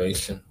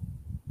separation,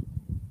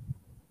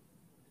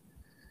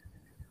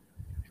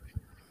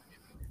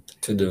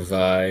 to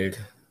divide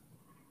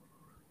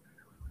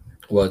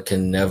what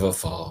can never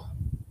fall,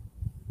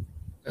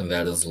 and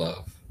that is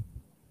love.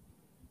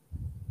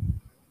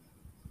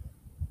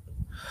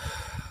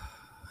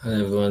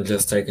 And everyone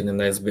just taking a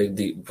nice big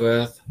deep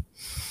breath.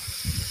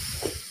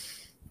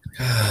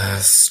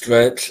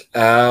 Stretch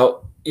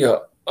out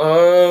your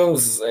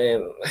arms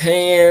and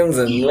hands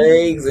and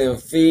legs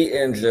and feet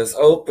and just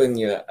open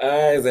your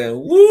eyes and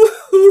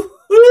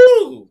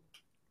woo-hoo-hoo!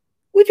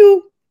 Would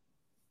you?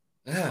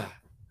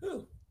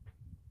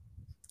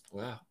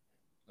 Wow.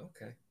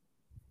 Okay.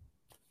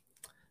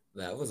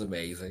 That was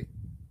amazing.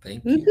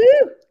 Thank you.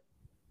 Mm-hmm.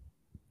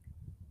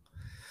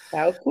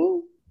 That was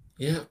cool.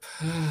 Yep.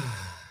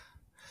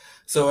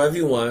 So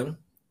everyone,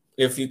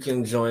 if you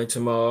can join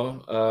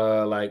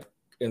tomorrow, like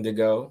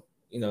Indigo,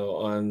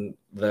 on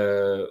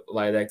the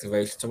light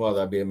activation tomorrow,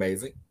 that'd be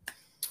amazing.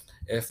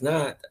 If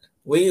not,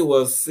 we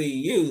will see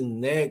you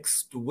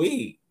next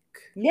week.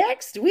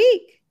 Next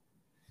week.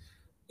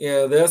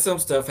 Yeah, there's some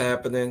stuff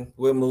happening.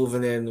 We're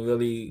moving in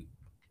really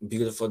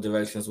beautiful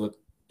directions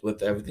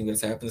with everything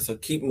that's happening. So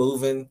keep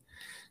moving,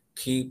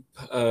 keep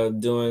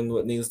doing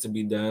what needs to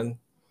be done.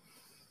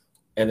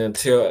 And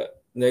until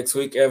next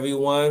week,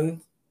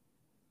 everyone,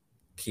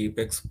 keep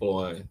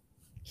exploring.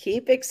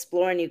 Keep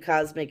exploring, you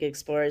cosmic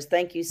explorers.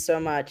 Thank you so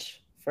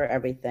much for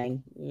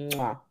everything.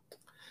 Mwah.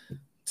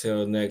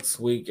 Till next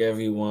week,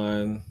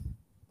 everyone.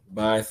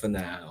 Bye for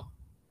now.